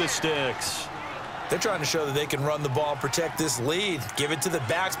to move the sticks. They're trying to show that they can run the ball and protect this lead. Give it to the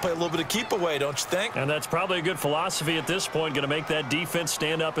backs, play a little bit of keep away, don't you think? And that's probably a good philosophy at this point, going to make that defense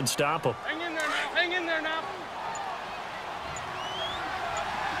stand up and stop them. Hang in there now. Hang in there now.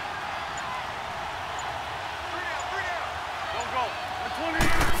 Go, go. 20.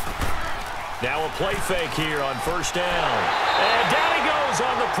 Now a play fake here on 1st down. And down he goes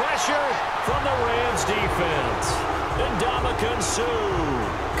on the pressure from the Rams defense. And Ndamukong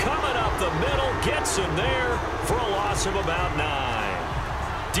Suh coming up the middle, gets him there for a loss of about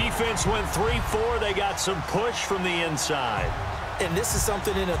 9. Defense went 3-4. They got some push from the inside. And this is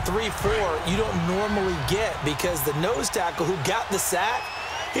something in a 3-4 you don't normally get because the nose tackle who got the sack,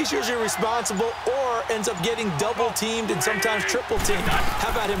 he's usually responsible or ends up getting double-teamed and sometimes triple-teamed. How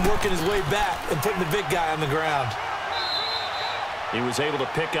about him working his way back and putting the big guy on the ground? He was able to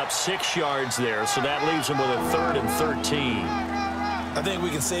pick up 6 yards there, so that leaves him with a 3rd and 13. I think we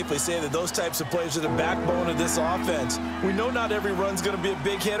can safely say that those types of plays are the backbone of this offense. We know not every run's going to be a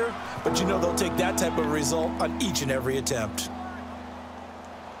big hitter, but you know they'll take that type of result on each and every attempt.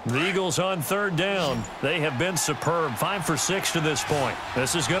 The Eagles on 3rd down. They have been superb. 5 for 6 to this point.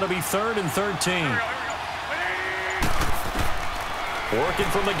 This is going to be 3rd and 13. Working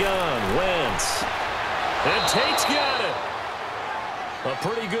from the gun, Wentz. And Tate's got it. A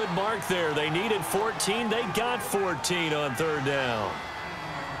pretty good mark there. They needed 14. They got 14 on 3rd down.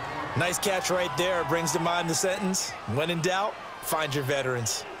 Nice catch right there. Brings to mind the sentence, when in doubt, find your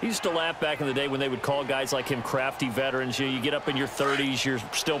veterans. He used to laugh back in the day when they would call guys like him crafty veterans. You get up in your 30s, you're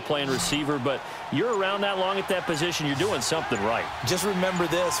still playing receiver, but you're around that long at that position, you're doing something right. Just remember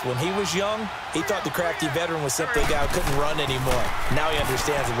this. When he was young, he thought the crafty veteran was simply a guy who couldn't run anymore. Now he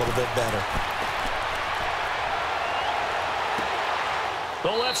understands a little bit better. The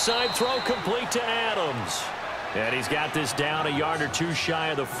left side throw complete to Adams. And he's got this down a yard or 2 shy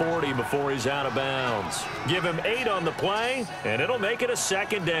of the 40 before he's out of bounds. Give him 8 on the play, and it'll make it a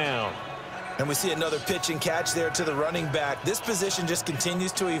 2nd down. And we see another pitch and catch there to the running back. This position just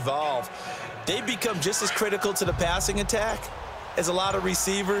continues to evolve. they become just as critical to the passing attack as a lot of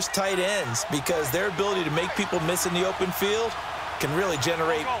receivers, tight ends, because their ability to make people miss in the open field can really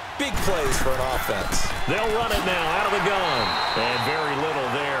generate big plays for an offense. They'll run it now out of the gun. And very little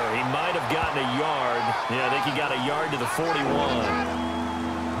there. He might have gotten a yard. Yeah, I think he got a yard to the 41.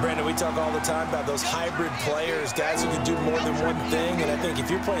 Brandon, we talk all the time about those hybrid players, guys who can do more than one thing, and I think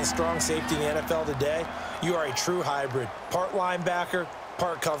if you're playing strong safety in the NFL today, you are a true hybrid. Part linebacker,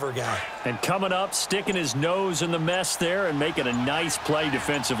 part cover guy. And coming up, sticking his nose in the mess there and making a nice play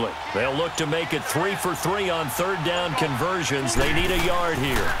defensively. They'll look to make it 3 for 3 on third down conversions. They need a yard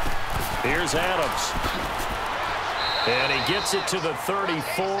here. Here's Adams. And he gets it to the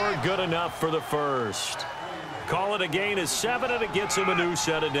 34. Good enough for the first. Call it a gain of 7, and it gets him a new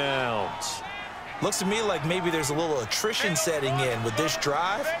set of downs. Looks to me like maybe there's a little attrition setting in with this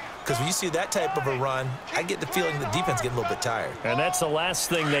drive, because when you see that type of a run, I get the feeling the defense getting a little bit tired. And that's the last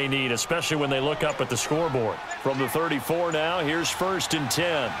thing they need, especially when they look up at the scoreboard. From the 34 now, here's 1st and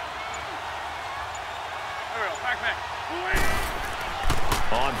 10.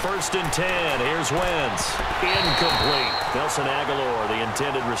 On 1st and 10, here's Wentz. Incomplete. Nelson Aguilar, the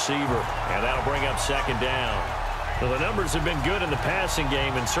intended receiver. And that'll bring up 2nd down. Well, the numbers have been good in the passing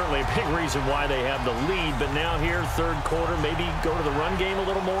game, and certainly a big reason why they have the lead. But now here, 3rd quarter, maybe go to the run game a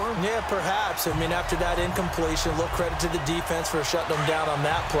little more? Yeah, perhaps. I mean, after that incompletion, a little credit to the defense for shutting them down on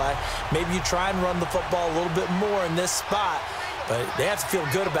that play. Maybe you try and run the football a little bit more in this spot. But they have to feel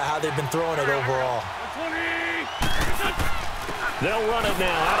good about how they've been throwing it overall. They'll run it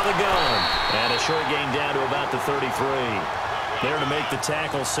now out of the gun. And a short gain down to about the 33. There to make the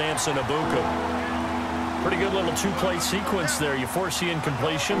tackle, Samson Abuka. Pretty good little 2-play sequence there. You force the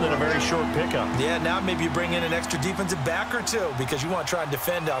incompletion, then a very short pickup. Yeah, now maybe you bring in an extra defensive back or two because you want to try and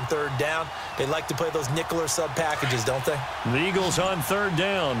defend on 3rd down. They like to play those nickel or sub packages, don't they? The Eagles on 3rd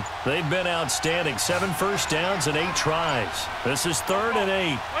down. They've been outstanding. 7 first downs and 8 tries. This is 3rd and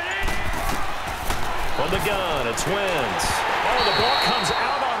 8. From the gun, it's Wentz. Oh, the ball comes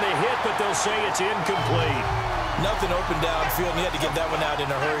out on the hit, but they'll say it's incomplete. Nothing open downfield, and he had to get that one out in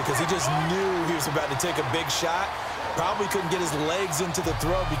a hurry because he just knew he was about to take a big shot. Probably couldn't get his legs into the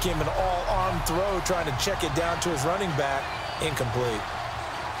throw. Became an all-arm throw trying to check it down to his running back. Incomplete.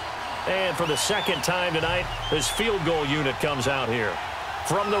 And for the 2nd time tonight, this field goal unit comes out here.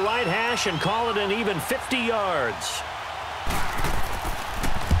 From the right hash and call it an even 50 yards.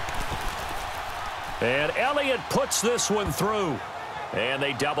 And Elliott puts this one through. And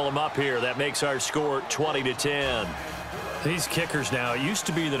they double him up here. That makes our score 20-10. These kickers now, it used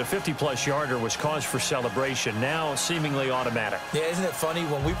to be that a 50-plus yarder was cause for celebration. Now seemingly automatic. Yeah, isn't it funny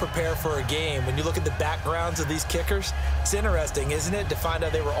when we prepare for a game, when you look at the backgrounds of these kickers, it's interesting, isn't it, to find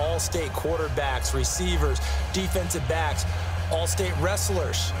out they were all-state quarterbacks, receivers, defensive backs, all-state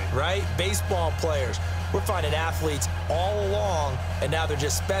wrestlers, right? Baseball players. We're finding athletes all along, and now they're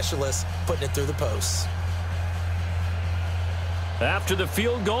just specialists putting it through the posts. After the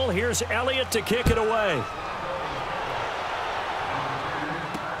field goal, here's Elliott to kick it away.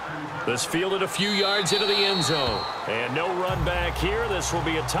 This fielded a few yards into the end zone. And no run back here. This will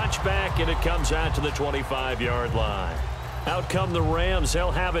be a touchback, and it comes out to the 25-yard line. Out come the Rams. They'll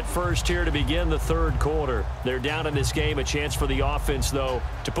have it first here to begin the 3rd quarter. They're down in this game. A chance for the offense, though,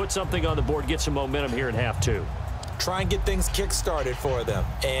 to put something on the board, get some momentum here in half 2. Try and get things kick-started for them.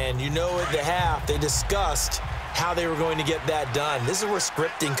 And you know at the half, they discussed how they were going to get that done. This is where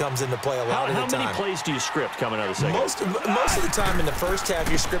scripting comes into play a lot of the time. How many plays do you script coming out of the second? Most of the time in the first half,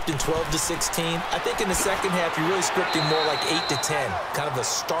 you're scripting 12 to 16. I think in the second half, you're really scripting more like 8 to 10. Kind of a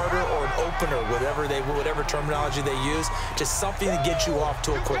starter or an opener, whatever terminology they use. Just something to get you off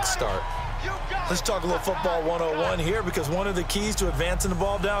to a quick start. Let's talk a little football 101 here, because one of the keys to advancing the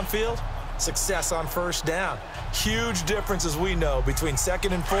ball downfield, success on 1st down. Huge difference, as we know, between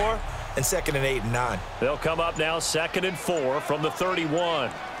 2nd and 4 and 2nd and 8 and 9. They'll come up now 2nd and 4 from the 31.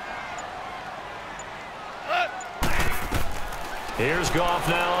 Here's Goff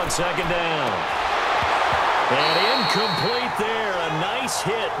now on 2nd down. And incomplete there. A nice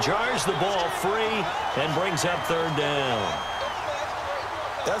hit. Jars the ball free and brings up 3rd down.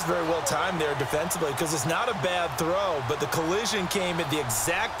 That's very well timed there defensively, because it's not a bad throw, but the collision came at the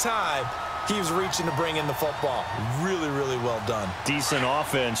exact time he was reaching to bring in the football. Really, really well done. Decent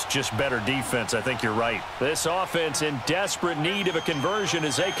offense, just better defense. I think you're right. This offense in desperate need of a conversion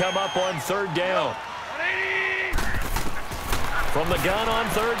as they come up on 3rd down. From the gun on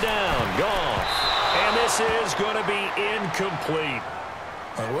 3rd down, Goff. And this is going to be incomplete.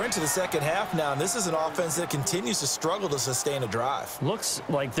 And we're into the second half now, and this is an offense that continues to struggle to sustain a drive. Looks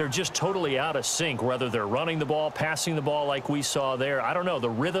like they're just totally out of sync, whether they're running the ball, passing the ball like we saw there. I don't know. The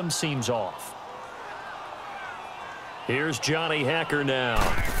rhythm seems off. Here's Johnny Hacker now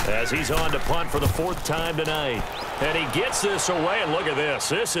as he's on to punt for the 4th time tonight. And he gets this away, and look at this.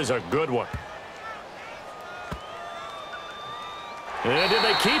 This is a good one. And did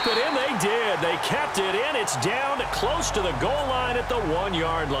they keep it in? They did. They kept it in. It's down close to the goal line at the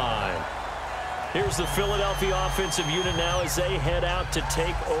 1-yard line. Here's the Philadelphia offensive unit now as they head out to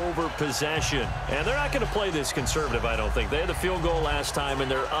take over possession. And they're not going to play this conservative, I don't think. They had the field goal last time,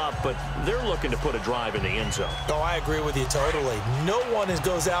 and they're up, but they're looking to put a drive in the end zone. Oh, I agree with you totally. No one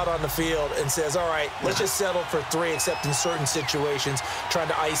goes out on the field and says, all right, let's just settle for 3, except in certain situations, trying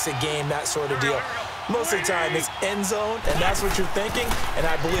to ice a game, that sort of deal. Most of the time, it's end zone, and that's what you're thinking, and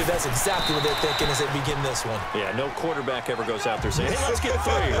I believe that's exactly what they're thinking as they begin this one. Yeah, no quarterback ever goes out there saying, hey, let's get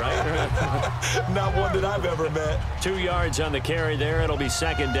 3, right? Not one that I've ever met. 2 yards on the carry there. It'll be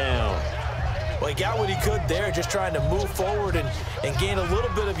 2nd down. Well, he got what he could there, just trying to move forward and gain a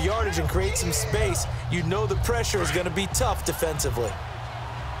little bit of yardage and create some space. You know the pressure is going to be tough defensively.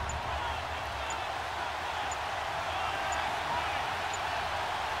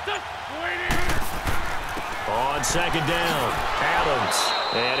 On 2nd down, Adams.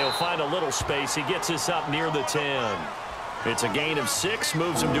 And he'll find a little space. He gets us up near the 10. It's a gain of 6,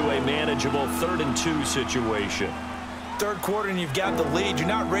 moves him to a manageable 3rd and 2 situation. 3rd quarter and you've got the lead. You're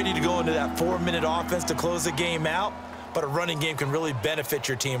not ready to go into that 4-minute offense to close the game out, but a running game can really benefit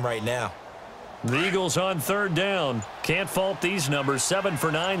your team right now. The Eagles on 3rd down. Can't fault these numbers. 7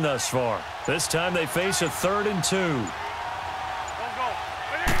 for 9 thus far. This time they face a 3rd and 2.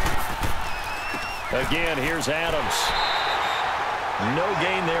 Again, here's Adams. No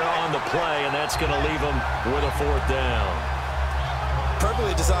gain there on the play, and that's going to leave him with a 4th down.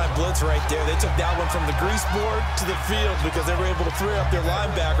 Perfectly designed blitz right there. They took that one from the grease board to the field because they were able to free up their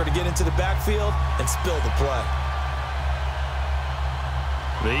linebacker to get into the backfield and spill the play.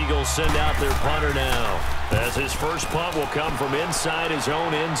 The Eagles send out their punter now, as his first punt will come from inside his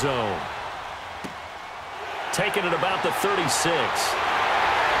own end zone. Taking it about the 36.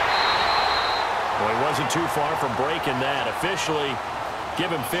 Well, he wasn't too far from breaking that. Officially, give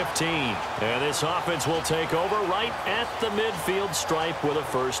him 15. And this offense will take over right at the midfield stripe with a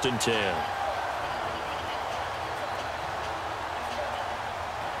 1st and 10.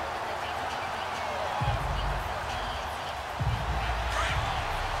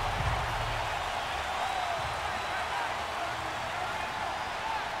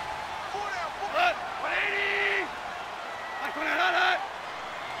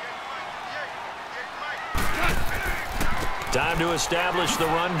 Time to establish the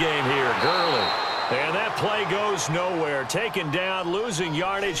run game here. Gurley. And that play goes nowhere. Taken down, losing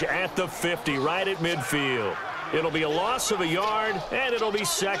yardage at the 50, right at midfield. It'll be a loss of a yard, and it'll be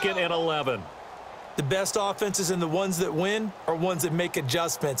 2nd and 11. The best offenses and the ones that win are ones that make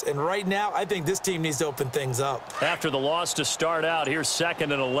adjustments. And right now, I think this team needs to open things up. After the loss to start out, here's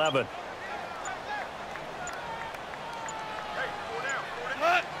 2nd and 11.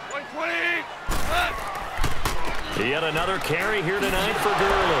 Yet another carry here tonight for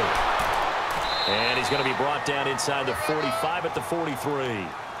Gurley. And he's going to be brought down inside the 45 at the 43.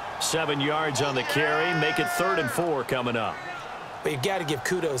 7 yards on the carry. Make it 3rd and 4 coming up. But you've got to give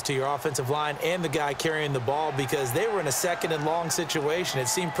kudos to your offensive line and the guy carrying the ball because they were in a 2nd and long situation. It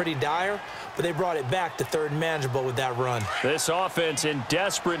seemed pretty dire, but they brought it back to 3rd and manageable with that run. This offense in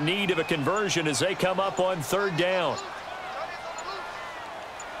desperate need of a conversion as they come up on 3rd down.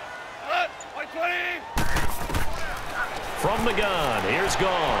 From the gun, here's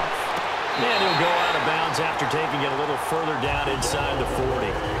Goff. And he'll go out of bounds after taking it a little further down inside the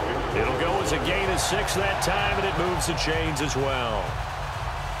 40. It'll go as a gain of 6 that time, and it moves the chains as well.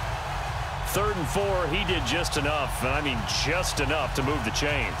 3rd and 4, he did just enough. I mean, just enough to move the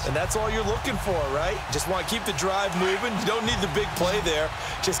chains. And that's all you're looking for, right? Just want to keep the drive moving. You don't need the big play there.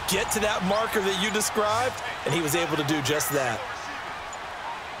 Just get to that marker that you described, and he was able to do just that.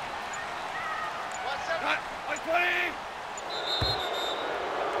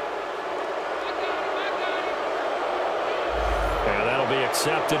 And that'll be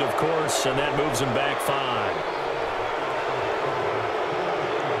accepted, of course, and that moves him back 5.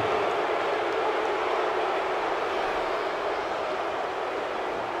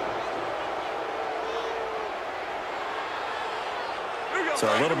 So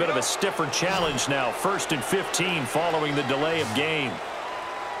a little bit of a stiffer challenge now. 1st and 15 following the delay of game.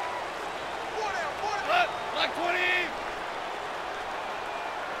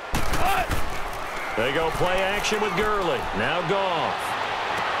 They go play action with Gurley. Now Goff.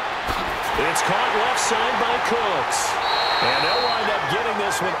 It's caught left side by Cooks. And they'll wind up getting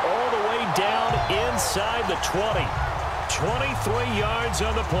this one all the way down inside the 20. 23 yards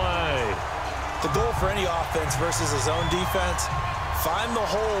on the play. The goal for any offense versus a zone defense, find the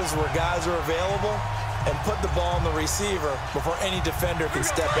holes where guys are available and put the ball on the receiver before any defender can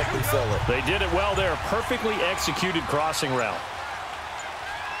step up and fill it. They did it well there. Perfectly executed crossing route.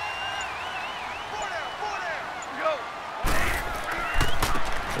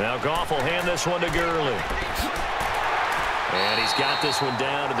 Now Goff will hand this one to Gurley. And he's got this one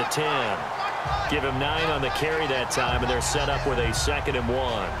down to the 10. Give him 9 on the carry that time, and they're set up with a 2nd and 1.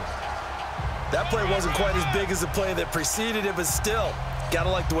 That play wasn't quite as big as the play that preceded it, but still, got to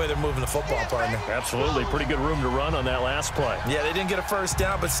like the way they're moving the football, partner. Absolutely. Pretty good room to run on that last play. Yeah, they didn't get a first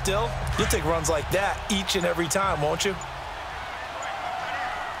down, but still, you'll take runs like that each and every time, won't you?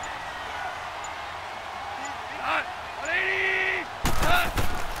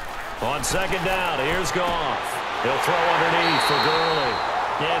 On 2nd down, here's Goff. He'll throw underneath for Gurley.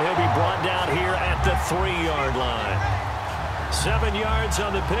 And he'll be brought down here at the 3-yard line. 7 yards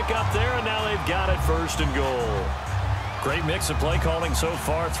on the pickup there, and now they've got it 1st and goal. Great mix of play calling so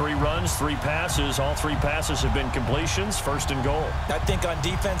far. 3 runs, 3 passes. All 3 passes have been completions. 1st and goal. I think on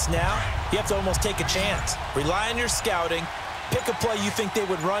defense now, you have to almost take a chance. Rely on your scouting. Pick a play you think they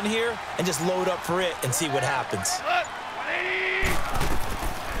would run here, and just load up for it and see what happens.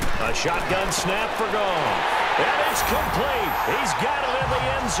 A shotgun snap for Goff. And it's complete. He's got it in the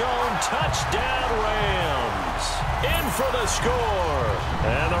end zone. Touchdown, Rams. In for the score.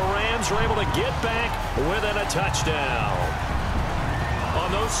 And the Rams are able to get back within a touchdown.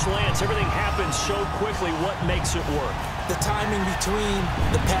 On those slants, everything happens so quickly. What makes it work? The timing between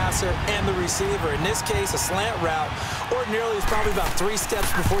the passer and the receiver. In this case, a slant route. Ordinarily, it's probably about 3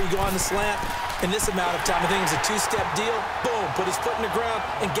 steps before you go on the slant. In this amount of time, I think it was a 2-step deal. Boom, put his foot in the ground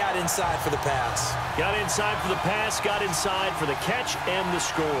and got inside for the pass. Got inside for the pass, got inside for the catch and the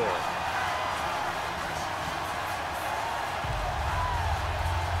score.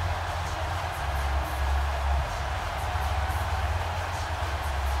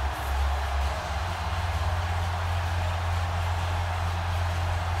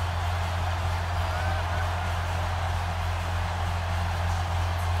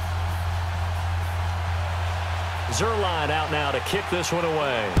 Zerline out now to kick this one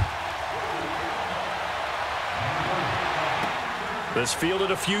away. This fielded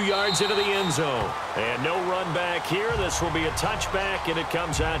a few yards into the end zone. And no run back here. This will be a touchback, and it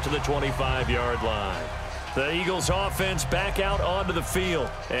comes out to the 25-yard line. The Eagles offense back out onto the field.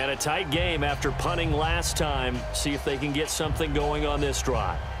 And a tight game after punting last time. See if they can get something going on this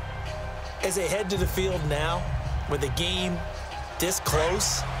drive. As they head to the field now, with the game this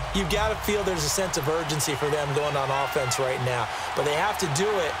close, you've got to feel there's a sense of urgency for them going on offense right now. But they have to do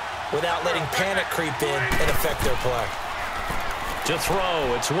it without letting panic creep in and affect their play. To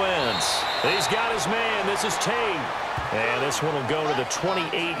throw, it's Wentz. He's got his man. This is Tate. And this one will go to the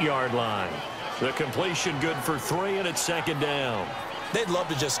 28-yard line. The completion good for 3, and it's 2nd down. They'd love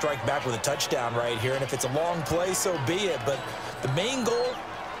to just strike back with a touchdown right here, and if it's a long play, so be it. But the main goal,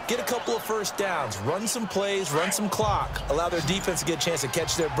 get a couple of first downs, run some plays, run some clock, allow their defense to get a chance to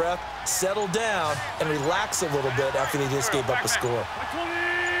catch their breath, settle down, and relax a little bit after they just gave up a score.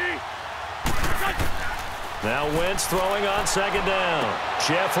 Now Wentz throwing on 2nd down.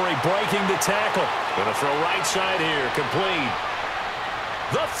 Jeffrey breaking the tackle. Going to throw right side here. Complete.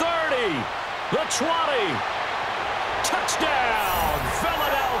 The 30. The 20. Touchdown,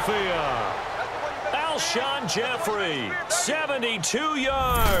 Philadelphia. Alshon Jeffrey, 72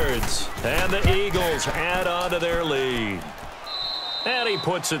 yards. And the Eagles add on to their lead. And he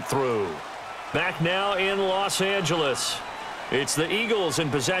puts it through. Back now in Los Angeles. It's the Eagles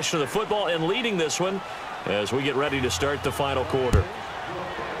in possession of the football and leading this one as we get ready to start the final quarter.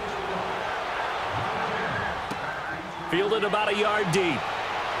 Fielded about a yard deep.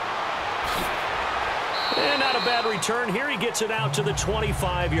 And not a bad return here. He gets it out to the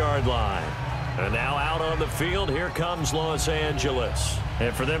 25-yard line. And now out on the field, here comes Los Angeles.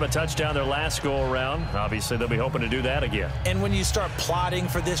 And for them, a touchdown their last go-around. Obviously, they'll be hoping to do that again. And when you start plotting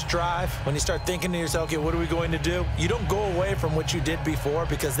for this drive, when you start thinking to yourself, okay, what are we going to do? You don't go away from what you did before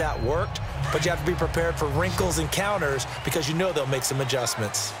because that worked, but you have to be prepared for wrinkles and counters because you know they'll make some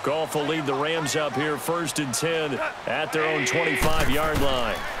adjustments. Goff will lead the Rams up here 1st and 10 at their own 25-yard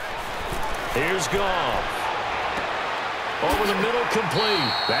line. Here's Goff. Over the middle,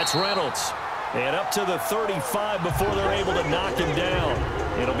 complete. That's Reynolds. And up to the 35 before they're able to knock him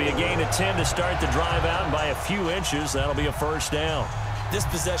down. It'll be a gain of 10 to start the drive out, and by a few inches, that'll be a 1st down. This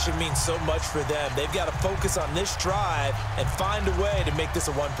possession means so much for them. They've got to focus on this drive and find a way to make this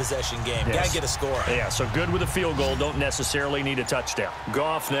a one-possession game. Yes. Got to get a score. Yeah, so good with a field goal. Don't necessarily need a touchdown.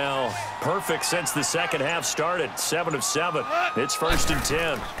 Goff now perfect since the second half started. 7 of 7. It's 1st and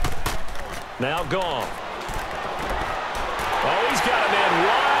 10. Now Goff. Oh, he's got a man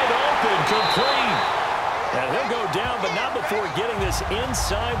wide open, complete. And he'll go down, but not before getting this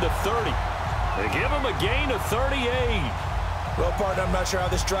inside the 30. They give him a gain of 38. Well, partner, I'm not sure how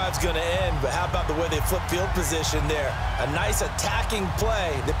this drive's going to end, but how about the way they flip field position there? A nice attacking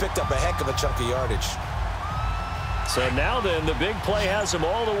play. They picked up a heck of a chunk of yardage. So now then, the big play has them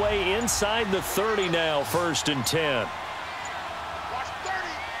all the way inside the 30 now, 1st and 10. Watch 30.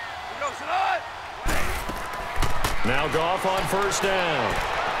 Here goes it. Now Goff on 1st down.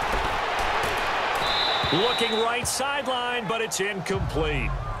 Looking right sideline, but it's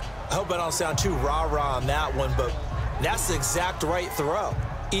incomplete. I hope I don't sound too rah-rah on that one, but that's the exact right throw.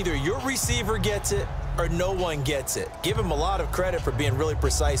 Either your receiver gets it or no one gets it. Give him a lot of credit for being really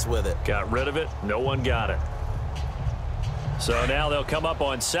precise with it. Got rid of it. No one got it. So now they'll come up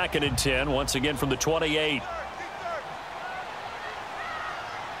on 2nd and 10, once again from the 28.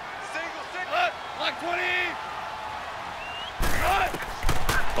 Like 20.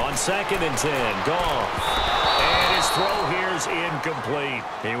 On 2nd and 10, Goff. And his throw here's incomplete.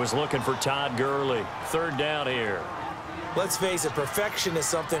 He was looking for Todd Gurley. 3rd down here. Let's face it, perfection is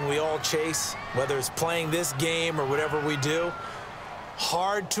something we all chase, whether it's playing this game or whatever we do.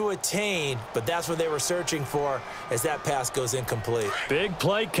 Hard to attain, but that's what they were searching for as that pass goes incomplete. Big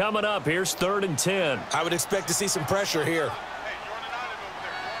play coming up. Here's 3rd and 10. I would expect to see some pressure here.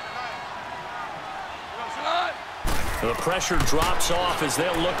 The pressure drops off as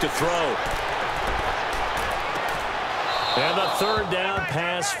they'll look to throw. And the 3rd down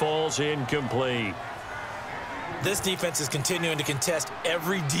pass falls incomplete. This defense is continuing to contest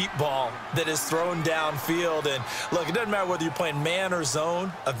every deep ball that is thrown downfield. And look, it doesn't matter whether you're playing man or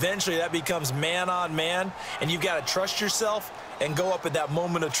zone. Eventually that becomes man on man, and you've got to trust yourself and go up at that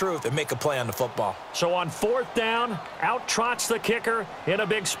moment of truth and make a play on the football. So on 4th down, out trots the kicker in a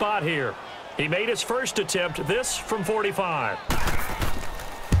big spot here. He made his first attempt, this from 45.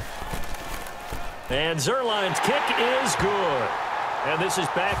 And Zerline's kick is good. And this is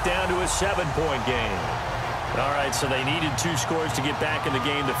back down to a 7-point game. All right, so they needed 2 scores to get back in the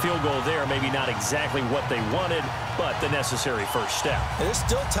game. The field goal there, maybe not exactly what they wanted, but the necessary first step. And there's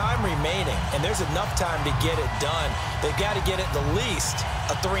still time remaining, and there's enough time to get it done. They've got to get at the least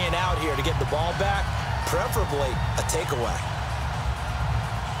a 3-and-out here to get the ball back, preferably a takeaway.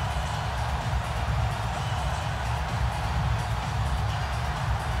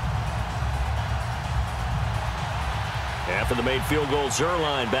 After the made field goal,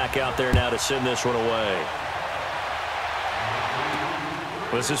 Zerline back out there now to send this one away.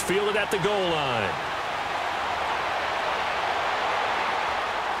 This is fielded at the goal line.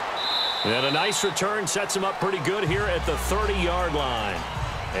 And a nice return sets him up pretty good here at the 30-yard line.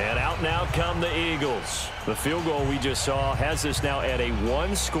 And out now come the Eagles. The field goal we just saw has this now at a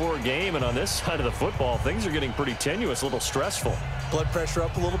 1-score game. And on this side of the football, things are getting pretty tenuous, a little stressful. Blood pressure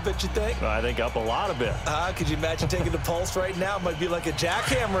up a little bit, you think? I think up a lot of it. Could you imagine taking the pulse right now? It might be like a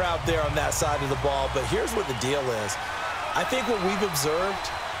jackhammer out there on that side of the ball. But here's what the deal is. I think what we've observed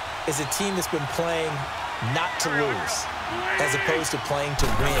is a team that's been playing not to lose as opposed to playing to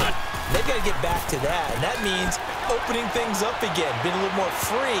win. They've got to get back to that, and that means opening things up again, being a little more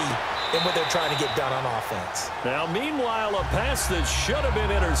free in what they're trying to get done on offense. Now, meanwhile, a pass that should have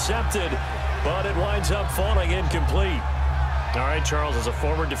been intercepted, but it winds up falling incomplete. All right, Charles, as a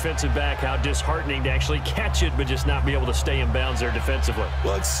former defensive back, how disheartening to actually catch it but just not be able to stay in bounds there defensively.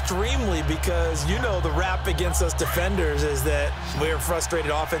 Well, extremely, because you know the rap against us defenders is that we're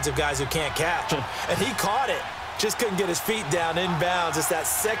frustrated offensive guys who can't catch. And he caught it. Just couldn't get his feet down in bounds. It's that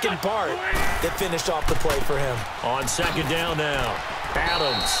second part that finished off the play for him. On 2nd down now,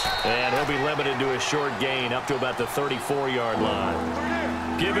 Adams. And he'll be limited to a short gain up to about the 34-yard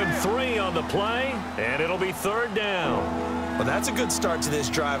line. Give him 3 on the play, and it'll be 3rd down. Well, that's a good start to this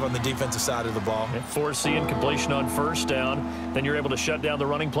drive on the defensive side of the ball. And force the incompletion on 1st down. Then you're able to shut down the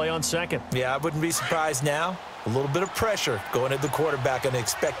running play on 2nd. Yeah, I wouldn't be surprised now. A little bit of pressure going at the quarterback in an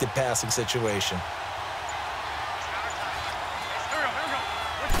expected passing situation.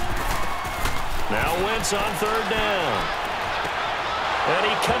 Now Wentz on 3rd down. And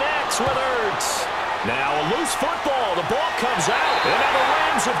he connects with Ertz. Now a loose football. The ball comes out. And now the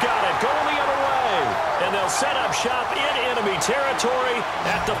Rams have got it. Going the other way. And they'll set up shop in enemy territory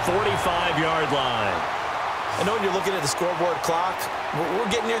at the 45-yard line. I know when you're looking at the scoreboard clock,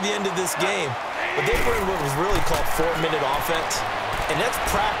 we're getting near the end of this game. But they were in what was really called 4-minute offense. And that's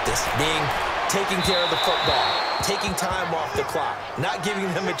practice, being taking care of the football, taking time off the clock, not giving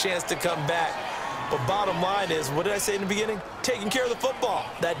them a chance to come back. But bottom line is, what did I say in the beginning? Taking care of the football.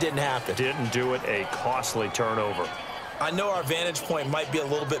 That didn't happen. Didn't do it, a costly turnover. I know our vantage point might be a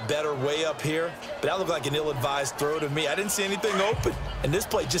little bit better way up here, but that looked like an ill-advised throw to me. I didn't see anything open, and this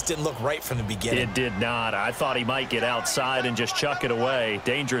play just didn't look right from the beginning. It did not. I thought he might get outside and just chuck it away.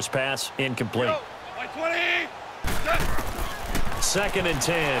 Dangerous pass, incomplete. 20. 2nd and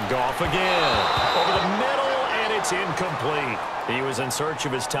 10. Goff again. Over the middle, and it's incomplete. He was in search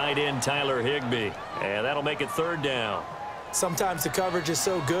of his tight end, Tyler Higbee, and that'll make it 3rd down. Sometimes the coverage is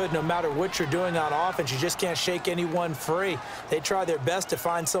so good, no matter what you're doing on offense, you just can't shake anyone free. They try their best to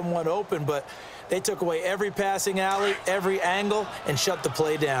find someone open, but they took away every passing alley, every angle, and shut the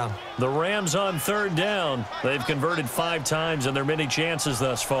play down. The Rams on 3rd down. They've converted 5 times in their many chances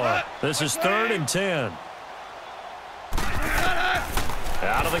thus far. This is 3rd and 10.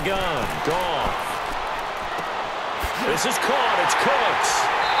 Out of the gun. Goff. This is caught. It's Cooks.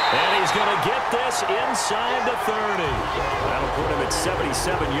 And he's going to get this inside the 30. That'll put him at 77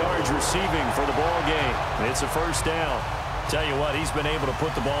 yards receiving for the ball game. It's a 1st down. Tell you what, he's been able to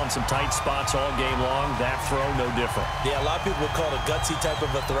put the ball in some tight spots all game long. That throw, no different. Yeah, a lot of people would call it a gutsy type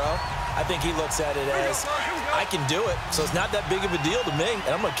of a throw. I think he looks at it as, I can do it, so it's not that big of a deal to me,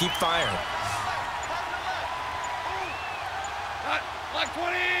 and I'm going to keep firing. Like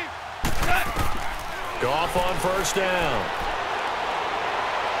 20. Goff on 1st down.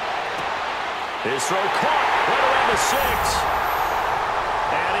 His throw caught right around the 6.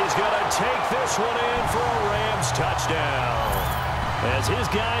 And he's going to take this one in for a Rams touchdown. As his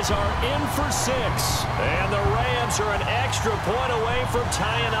guys are in for 6. And the Rams are an extra point away from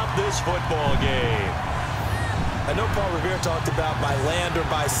tying up this football game. I know Paul Revere talked about by land or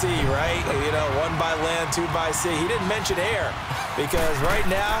by sea, right? You know, 1 by land, 2 by sea. He didn't mention air because right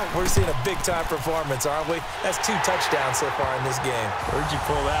now we're seeing a big-time performance, aren't we? That's 2 touchdowns so far in this game. Where'd you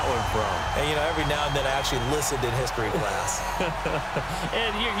pull that one from? And, you know, every now and then I actually listened in history class.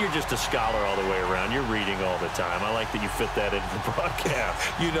 And you're just a scholar all the way around. You're reading all the time. I like that you fit that into the broadcast.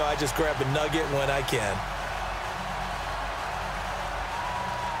 You know, I just grab a nugget when I can.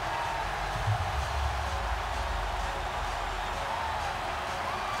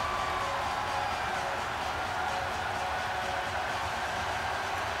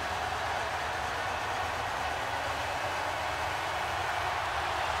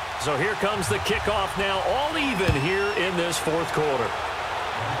 So here comes the kickoff now, all even here in this 4th quarter.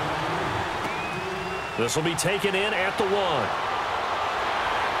 This will be taken in at the 1.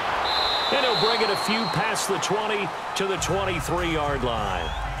 And he'll bring it a few past the 20 to the 23-yard line.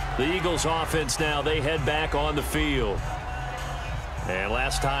 The Eagles offense now, they head back on the field. And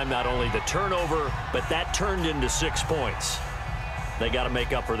last time, not only the turnover, but that turned into 6 points. They got to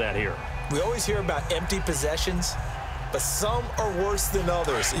make up for that here. We always hear about empty possessions, but some are worse than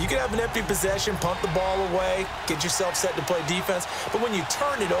others. You can have an empty possession, pump the ball away, get yourself set to play defense, but when you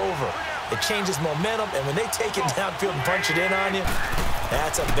turn it over, it changes momentum, and when they take it downfield and punch it in on you,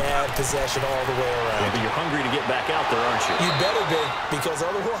 that's a bad possession all the way around. Yeah, but you're hungry to get back out there, aren't you? You better be, because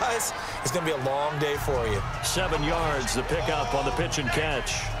otherwise, it's going to be a long day for you. 7 yards, the pickup on the pitch and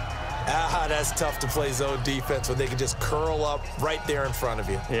catch. That's tough to play zone defense when they can just curl up right there in front of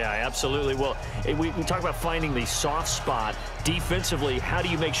you. Yeah, absolutely. Well, we talk about finding the soft spot. Defensively, how do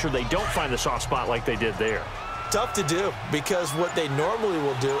you make sure they don't find the soft spot like they did there? Tough to do, because what they normally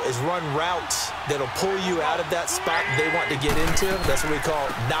will do is run routes that'll pull you out of that spot they want to get into. That's what we call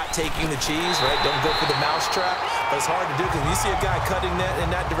not taking the cheese, right? Don't go for the mousetrap. But it's hard to do because when you see a guy cutting that in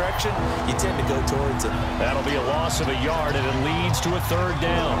that direction, you tend to go towards it. That'll be a loss of a yard, and it leads to a 3rd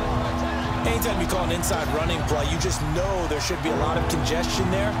down. Anytime you call an inside running play, you just know there should be a lot of congestion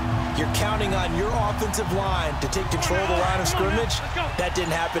there. You're counting on your offensive line to take control of the line of scrimmage. That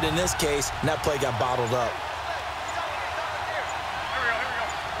didn't happen in this case, and that play got bottled up.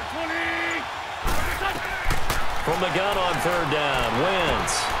 From the gun on 3rd down,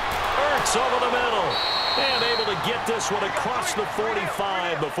 Wentz. Ertz over the middle. And able to get this one across the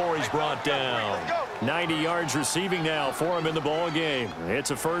 45 before he's brought down. 90 yards receiving now for him in the ball game. It's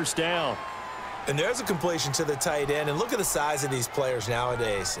a 1st down. And there's a completion to the tight end. And look at the size of these players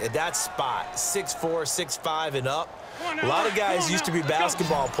nowadays. At that spot, 6'4", 6'5", and up. A lot of guys used to be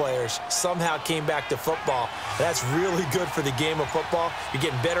basketball players, somehow came back to football. That's really good for the game of football. You're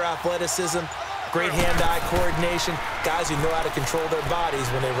getting better athleticism, great hand-eye coordination, guys who know how to control their bodies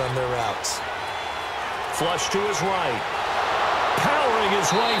when they run their routes. Flush to his right. Powering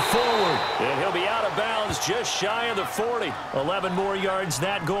his way forward. And he'll be out of bounds just shy of the 40. 11 more yards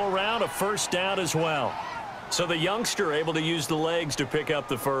that go around, a 1st down as well. So the youngster able to use the legs to pick up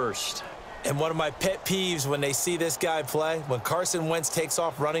the first. And one of my pet peeves when they see this guy play, when Carson Wentz takes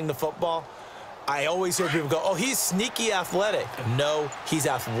off running the football, I always hear people go, oh, he's sneaky athletic. No, he's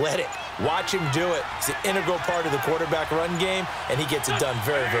athletic. Watch him do it. It's an integral part of the quarterback run game, and he gets it done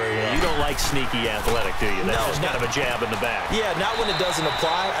very, very well. You don't like sneaky athletic, do you? That's just kind of a jab in the back. Yeah, not when it doesn't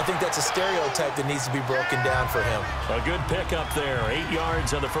apply. I think that's a stereotype that needs to be broken down for him. A good pickup there. 8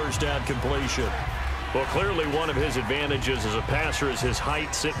 yards on the first down completion. Well, clearly one of his advantages as a passer is his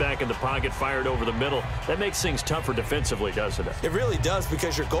height. Sit back in the pocket, fired over the middle. That makes things tougher defensively, doesn't it? It really does,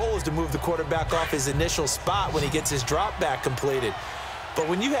 because your goal is to move the quarterback off his initial spot when he gets his drop back completed. But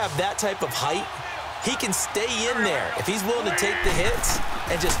when you have that type of height, he can stay in there if he's willing to take the hits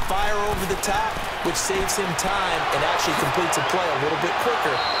and just fire over the top, which saves him time and actually completes a play a little bit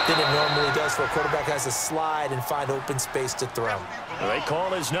quicker than it normally does for a quarterback who has to slide and find open space to throw. They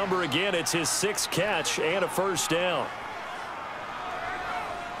call his number again. It's his 6th catch and a first down.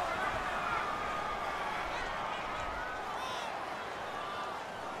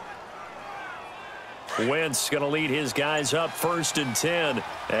 Wentz going to lead his guys up 1st and 10.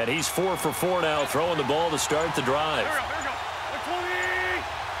 And he's 4 for 4 now, throwing the ball to start the drive.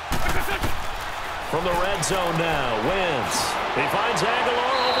 From the red zone now, Wentz. He finds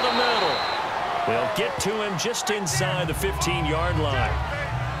Aguilar over the middle. They'll get to him just inside the 15-yard line.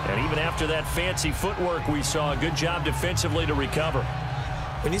 And even after that fancy footwork we saw, a good job defensively to recover.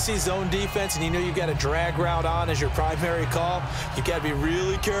 When you see zone defense and you know you've got a drag route on as your primary call, you've got to be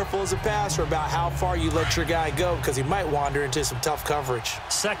really careful as a passer about how far you let your guy go, because he might wander into some tough coverage.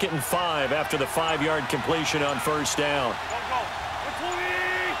 2nd and 5 after the 5-yard completion on first down.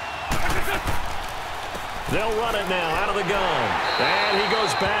 They'll run it now out of the gun. And he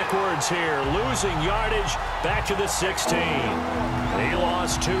goes backwards here, losing yardage back to the 16. He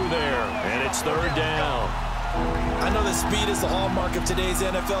lost 2 there, and it's 3rd down. I know that speed is the hallmark of today's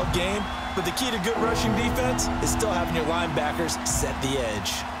NFL game, but the key to good rushing defense is still having your linebackers set the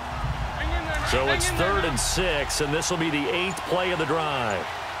edge. So it's 3rd and 6, and this will be the 8th play of the drive.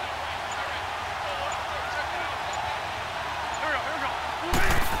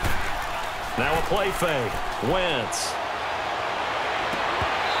 Now a play fake. Wentz.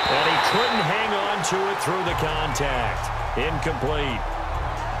 And he couldn't hang on to it through the contact. Incomplete.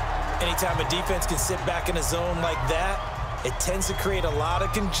 Anytime a defense can sit back in a zone like that, it tends to create a lot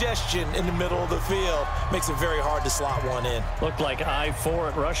of congestion in the middle of the field. Makes it very hard to slot one in. Looked like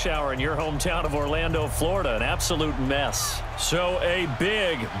I-4 at rush hour in your hometown of Orlando, Florida. An absolute mess. So a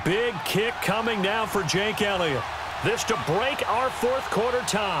big, big kick coming now for Jake Elliott. This to break our 4th quarter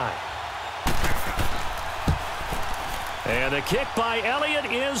tie. And the kick by Elliott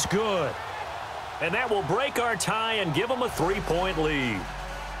is good. And that will break our tie and give them a 3-point lead.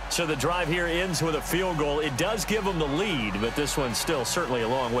 So the drive here ends with a field goal. It does give them the lead, but this one's still certainly a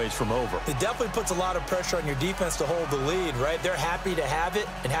long ways from over. It definitely puts a lot of pressure on your defense to hold the lead, right? They're happy to have it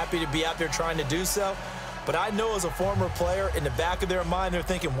and happy to be out there trying to do so. But I know as a former player, in the back of their mind, they're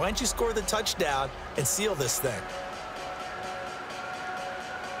thinking, why don't you score the touchdown and seal this thing?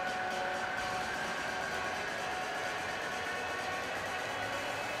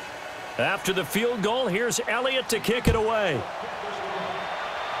 After the field goal, here's Elliott to kick it away.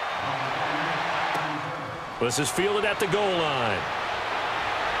 This is fielded at the goal line.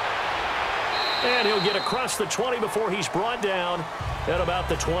 And he'll get across the 20 before he's brought down at about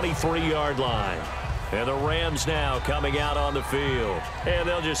the 23-yard line. And the Rams now coming out on the field. And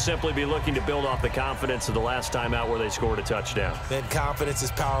they'll just simply be looking to build off the confidence of the last time out where they scored a touchdown. Then confidence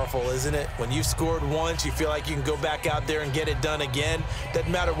is powerful, isn't it? When you've scored once, you feel like you can go back out there and get it done again. Doesn't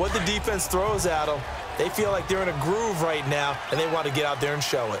matter what the defense throws at them. They feel like they're in a groove right now, and they want to get out there and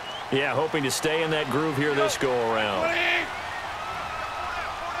show it. Yeah, hoping to stay in that groove here this go-around.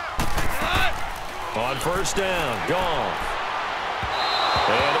 On first down, gone.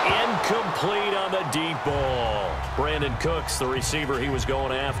 And incomplete on the deep ball. Brandon Cooks, the receiver he was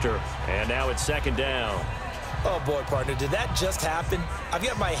going after. And now it's 2nd down. Oh, boy, partner, did that just happen? I've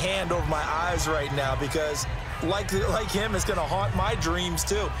got my hand over my eyes right now because, like him, it's going to haunt my dreams,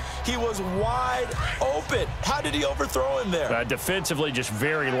 too. He was wide open. How did he overthrow him there? Defensively, just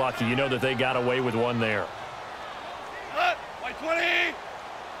very lucky. You know that they got away with one there. Like 20.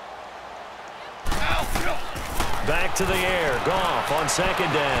 Back to the air. Goff on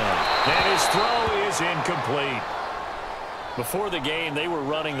 2nd down. And his throw is incomplete. Before the game, they were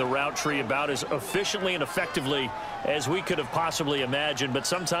running the route tree about as efficiently and effectively as we could have possibly imagined, but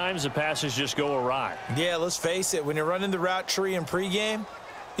sometimes the passes just go awry. Yeah, let's face it. When you're running the route tree in pregame,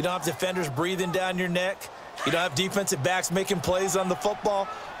 you don't have defenders breathing down your neck. You don't have defensive backs making plays on the football.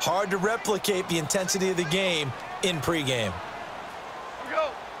 Hard to replicate the intensity of the game in pregame.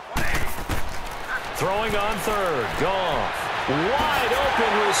 Throwing on third. Goff. Wide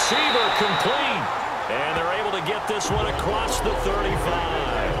open receiver complete. And they're able to get this one across the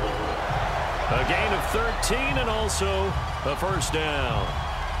 35. A gain of 13 and also a first down.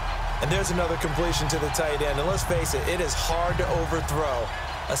 And there's another completion to the tight end. And let's face it, it is hard to overthrow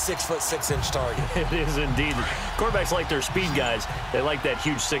a 6'6" target. It is indeed. Quarterbacks like their speed guys. They like that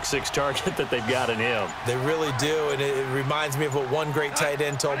huge 6'6" target that they've got in him. They really do, and it reminds me of what one great tight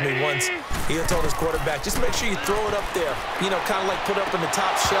end told me once. He told his quarterback, just make sure you throw it up there, you know, kind of like put up in the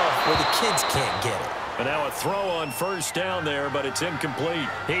top shelf where the kids can't get it. And now a throw on first down there, but it's incomplete.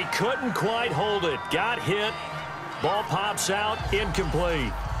 He couldn't quite hold it. Got hit. Ball pops out.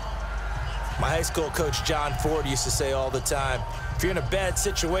 Incomplete. My high school coach, John Ford, used to say all the time, if you're in a bad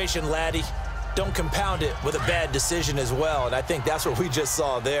situation, laddie, don't compound it with a bad decision as well. And I think that's what we just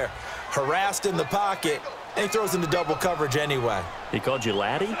saw there. Harassed in the pocket, and he throws into double coverage anyway. He called you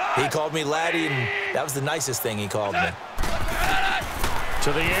laddie? He called me laddie, and that was the nicest thing he called me.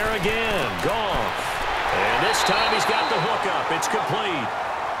 To the air again. Goff. And this time he's got the hookup. It's complete.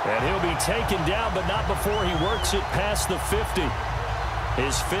 And he'll be taken down, but not before he works it past the 50.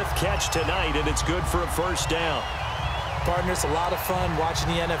 His 5th catch tonight, and it's good for a first down. Partner, it's a lot of fun watching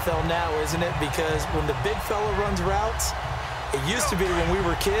the NFL now, isn't it? Because when the big fella runs routes, it used to be when we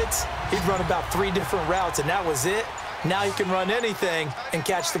were kids, he'd run about 3 different routes, and that was it. Now he can run anything and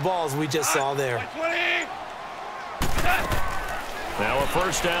catch the balls we just saw there. Now a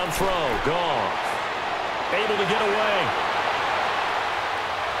first down throw. Goff. Able to get away.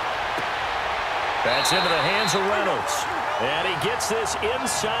 That's into the hands of Reynolds. And he gets this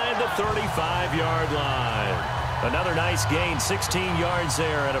inside the 35-yard line. Another nice gain, 16 yards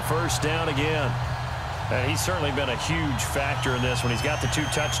there, and a first down again. He's certainly been a huge factor in this when he's got the 2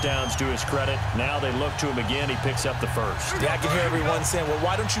 touchdowns to his credit. Now they look to him again. He picks up the first. Yeah, I can hear everyone saying, well,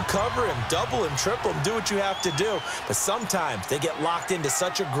 why don't you cover him, double him, triple him, do what you have to do. But sometimes they get locked into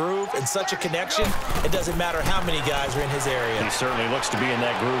such a groove and such a connection, it doesn't matter how many guys are in his area. He certainly looks to be in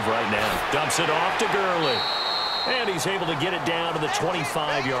that groove right now. Dumps it off to Gurley. And he's able to get it down to the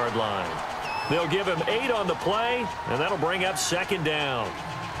 25-yard line. They'll give him 8 on the play, and that'll bring up second down.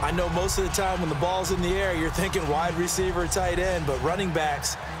 I know most of the time when the ball's in the air, you're thinking wide receiver, tight end, but running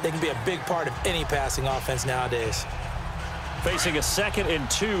backs, they can be a big part of any passing offense nowadays. Facing a 2nd and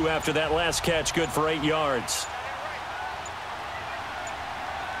 2 after that last catch, good for 8 yards.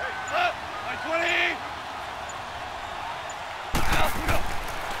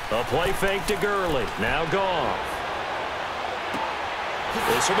 A play fake to Gurley. Now Goff.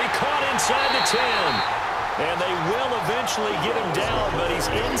 This will be caught inside the 10. And they will eventually get him down, but he's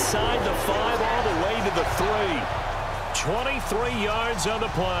inside the 5 all the way to the 3. 23 yards on the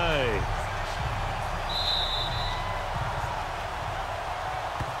play.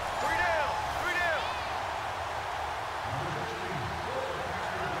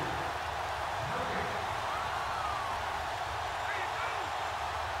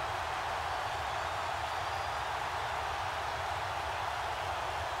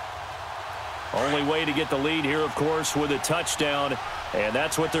 Only way to get the lead here, of course, with a touchdown, and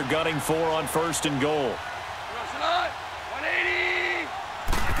that's what they're gunning for on 1st and goal. 180.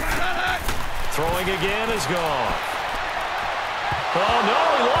 Throwing again is gone. Oh,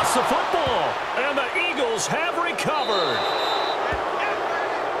 no, he lost the football, and the Eagles have recovered.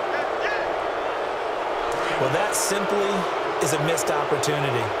 Well, that simply is a missed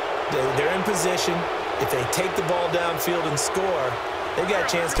opportunity. They're in position. If they take the ball downfield and score, they've got a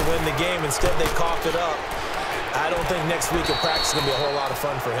chance to win the game. Instead, they cough it up. I don't think next week of practice is going to be a whole lot of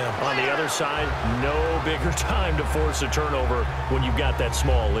fun for him. On the other side, no bigger time to force a turnover when you've got that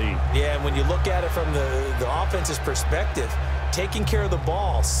small lead. Yeah, and when you look at it from the offense's perspective, taking care of the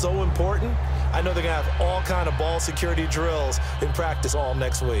ball, so important. I know they're going to have all kind of ball security drills in practice all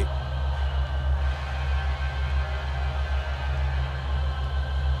next week.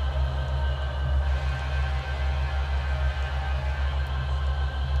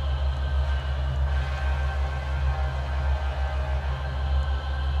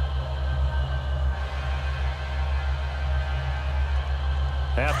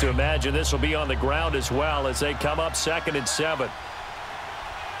 Have to imagine this will be on the ground as well as they come up 2nd and 7.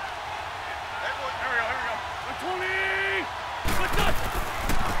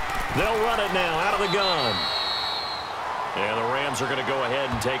 They'll run it now out of the gun. And the Rams are going to go ahead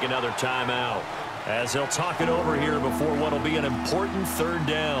and take another timeout as they'll talk it over here before what will be an important 3rd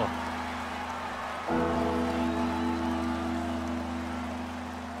down.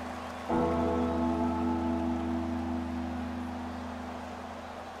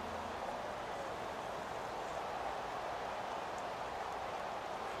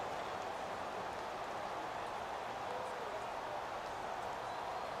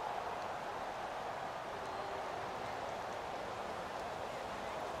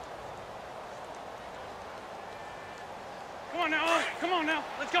 Come on now. Come on now.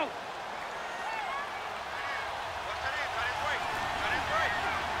 Let's go.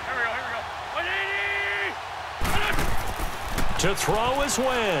 To throw is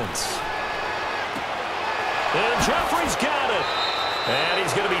Wentz. And Jeffrey's got it. And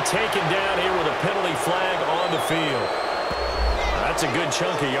he's going to be taken down here with a penalty flag on the field. That's a good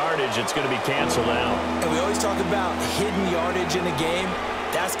chunk of yardage. It's going to be canceled out. And we always talk about hidden yardage in a game.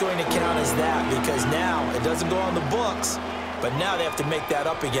 That's going to count as that because now it doesn't go on the books, but now they have to make that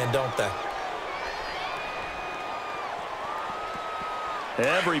up again, don't they?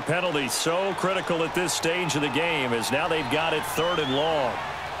 Every penalty so critical at this stage of the game as now they've got it 3rd and long.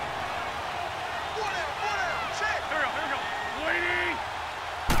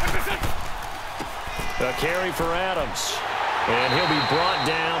 A carry for Adams. And he'll be brought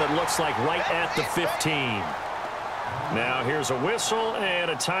down, it looks like, right at the 15. Now here's a whistle and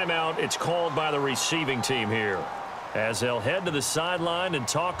a timeout. It's called by the receiving team here as they'll head to the sideline and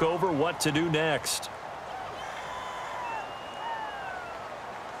talk over what to do next.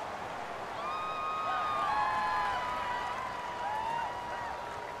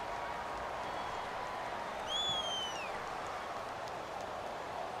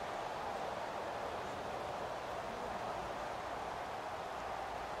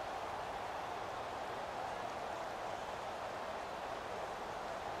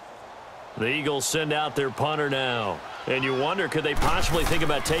 The Eagles send out their punter now. And you wonder, could they possibly think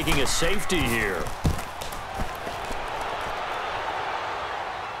about taking a safety here?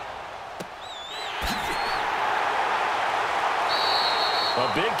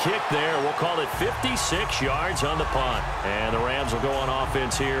 A big kick there. We'll call it 56 yards on the punt. And the Rams will go on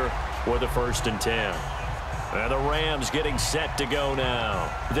offense here with a 1st and 10. And the Rams getting set to go now.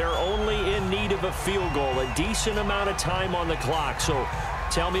 They're only in need of a field goal, a decent amount of time on the clock. So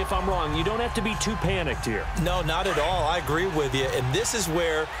tell me if I'm wrong. You don't have to be too panicked here. No, not at all. I agree with you. And this is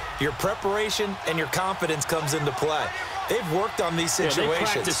where your preparation and your confidence comes into play. They've worked on these situations. Yeah, they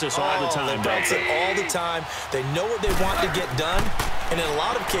practice this all the time. They practice it all the time. They know what they want to get done. And in a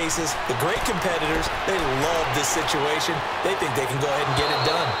lot of cases, the great competitors, they love this situation. They think they can go ahead and get it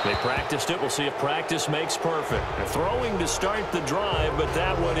done. They practiced it. We'll see if practice makes perfect. They're throwing to start the drive, but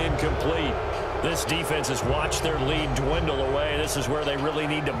that one incomplete. This defense has watched their lead dwindle away. This is where they really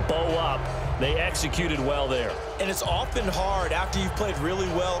need to bow up. They executed well there. And it's often hard after you've played really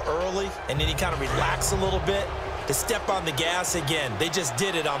well early and then you kind of relax a little bit to step on the gas again. They just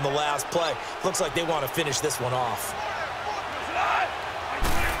did it on the last play. Looks like they want to finish this one off.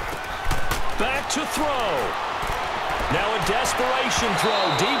 Back to throw. Now a desperation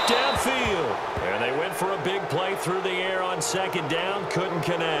throw deep downfield. And they went for a big play through the air on 2nd down. Couldn't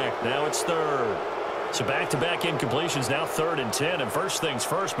connect. Now it's 3rd. So back-to-back incompletions, now 3rd and 10. And first things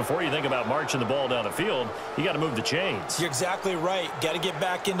first, before you think about marching the ball down the field, you got to move the chains. You're exactly right. Got to get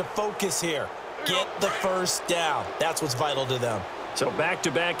back into focus here. Get the 1st down. That's what's vital to them. So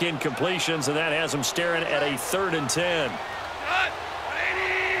back-to-back incompletions, and that has them staring at a 3rd and 10.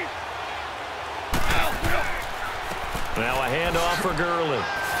 Now a handoff for Gurley.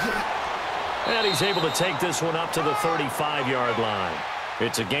 And he's able to take this one up to the 35-yard line.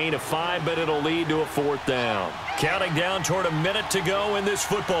 It's a gain of 5, but it'll lead to a 4th down. Counting down toward a minute to go in this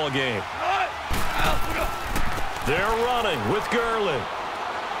football game. They're running with Gurley.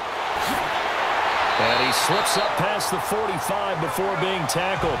 And he slips up past the 45 before being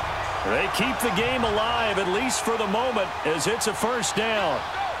tackled. They keep the game alive, at least for the moment, as it's a 1st down.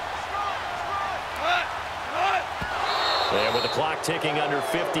 And with the clock ticking under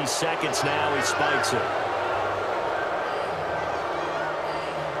 50 seconds now, he spikes it.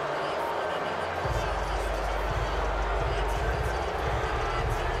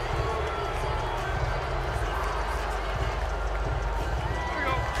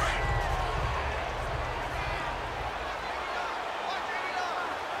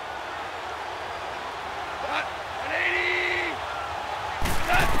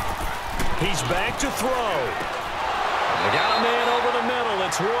 He's back to throw. They got a man over the middle.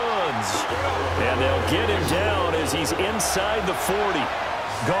 It's Woods. And they'll get him down as he's inside the 40.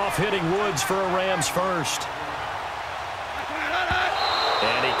 Goff hitting Woods for a Rams 1st.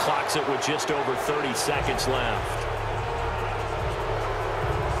 And he clocks it with just over 30 seconds left.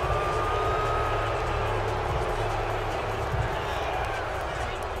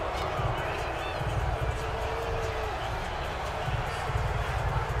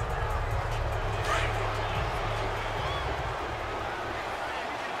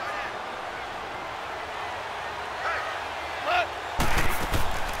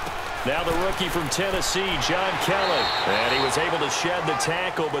 Now the rookie from Tennessee, John Kelly. And he was able to shed the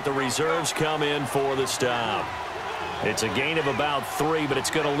tackle, but the reserves come in for the stop. It's a gain of about 3, but it's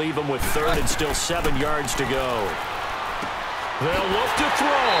going to leave them with third and still 7 yards to go. They'll look to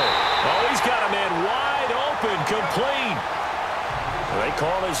throw. Oh, he's got a man wide open, complete. They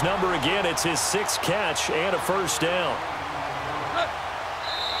call his number again. It's his 6th catch and a first down.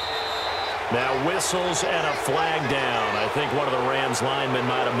 Now whistles and a flag down. I think one of the Rams linemen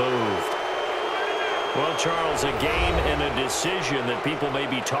might have moved. Well, Charles, a game and a decision that people may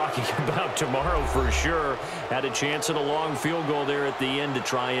be talking about tomorrow for sure. Had a chance at a long field goal there at the end to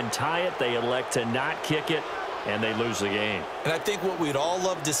try and tie it. They elect to not kick it, and they lose the game. And I think what we'd all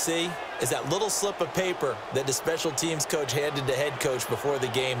love to see is that little slip of paper that the special teams coach handed to head coach before the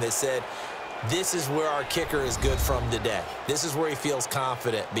game that said, this is where our kicker is good from today. This is where he feels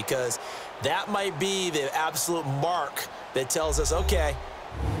confident, because that might be the absolute mark that tells us, okay,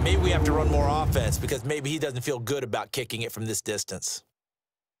 maybe we have to run more offense because maybe he doesn't feel good about kicking it from this distance.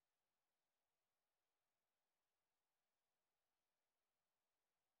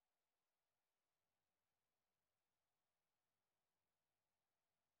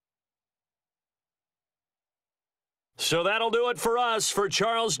 So that'll do it for us. For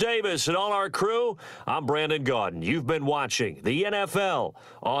Charles Davis and all our crew, I'm Brandon Gaudin. You've been watching the NFL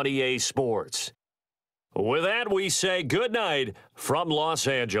on EA Sports. With that, we say good night from Los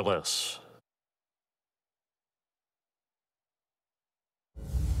Angeles.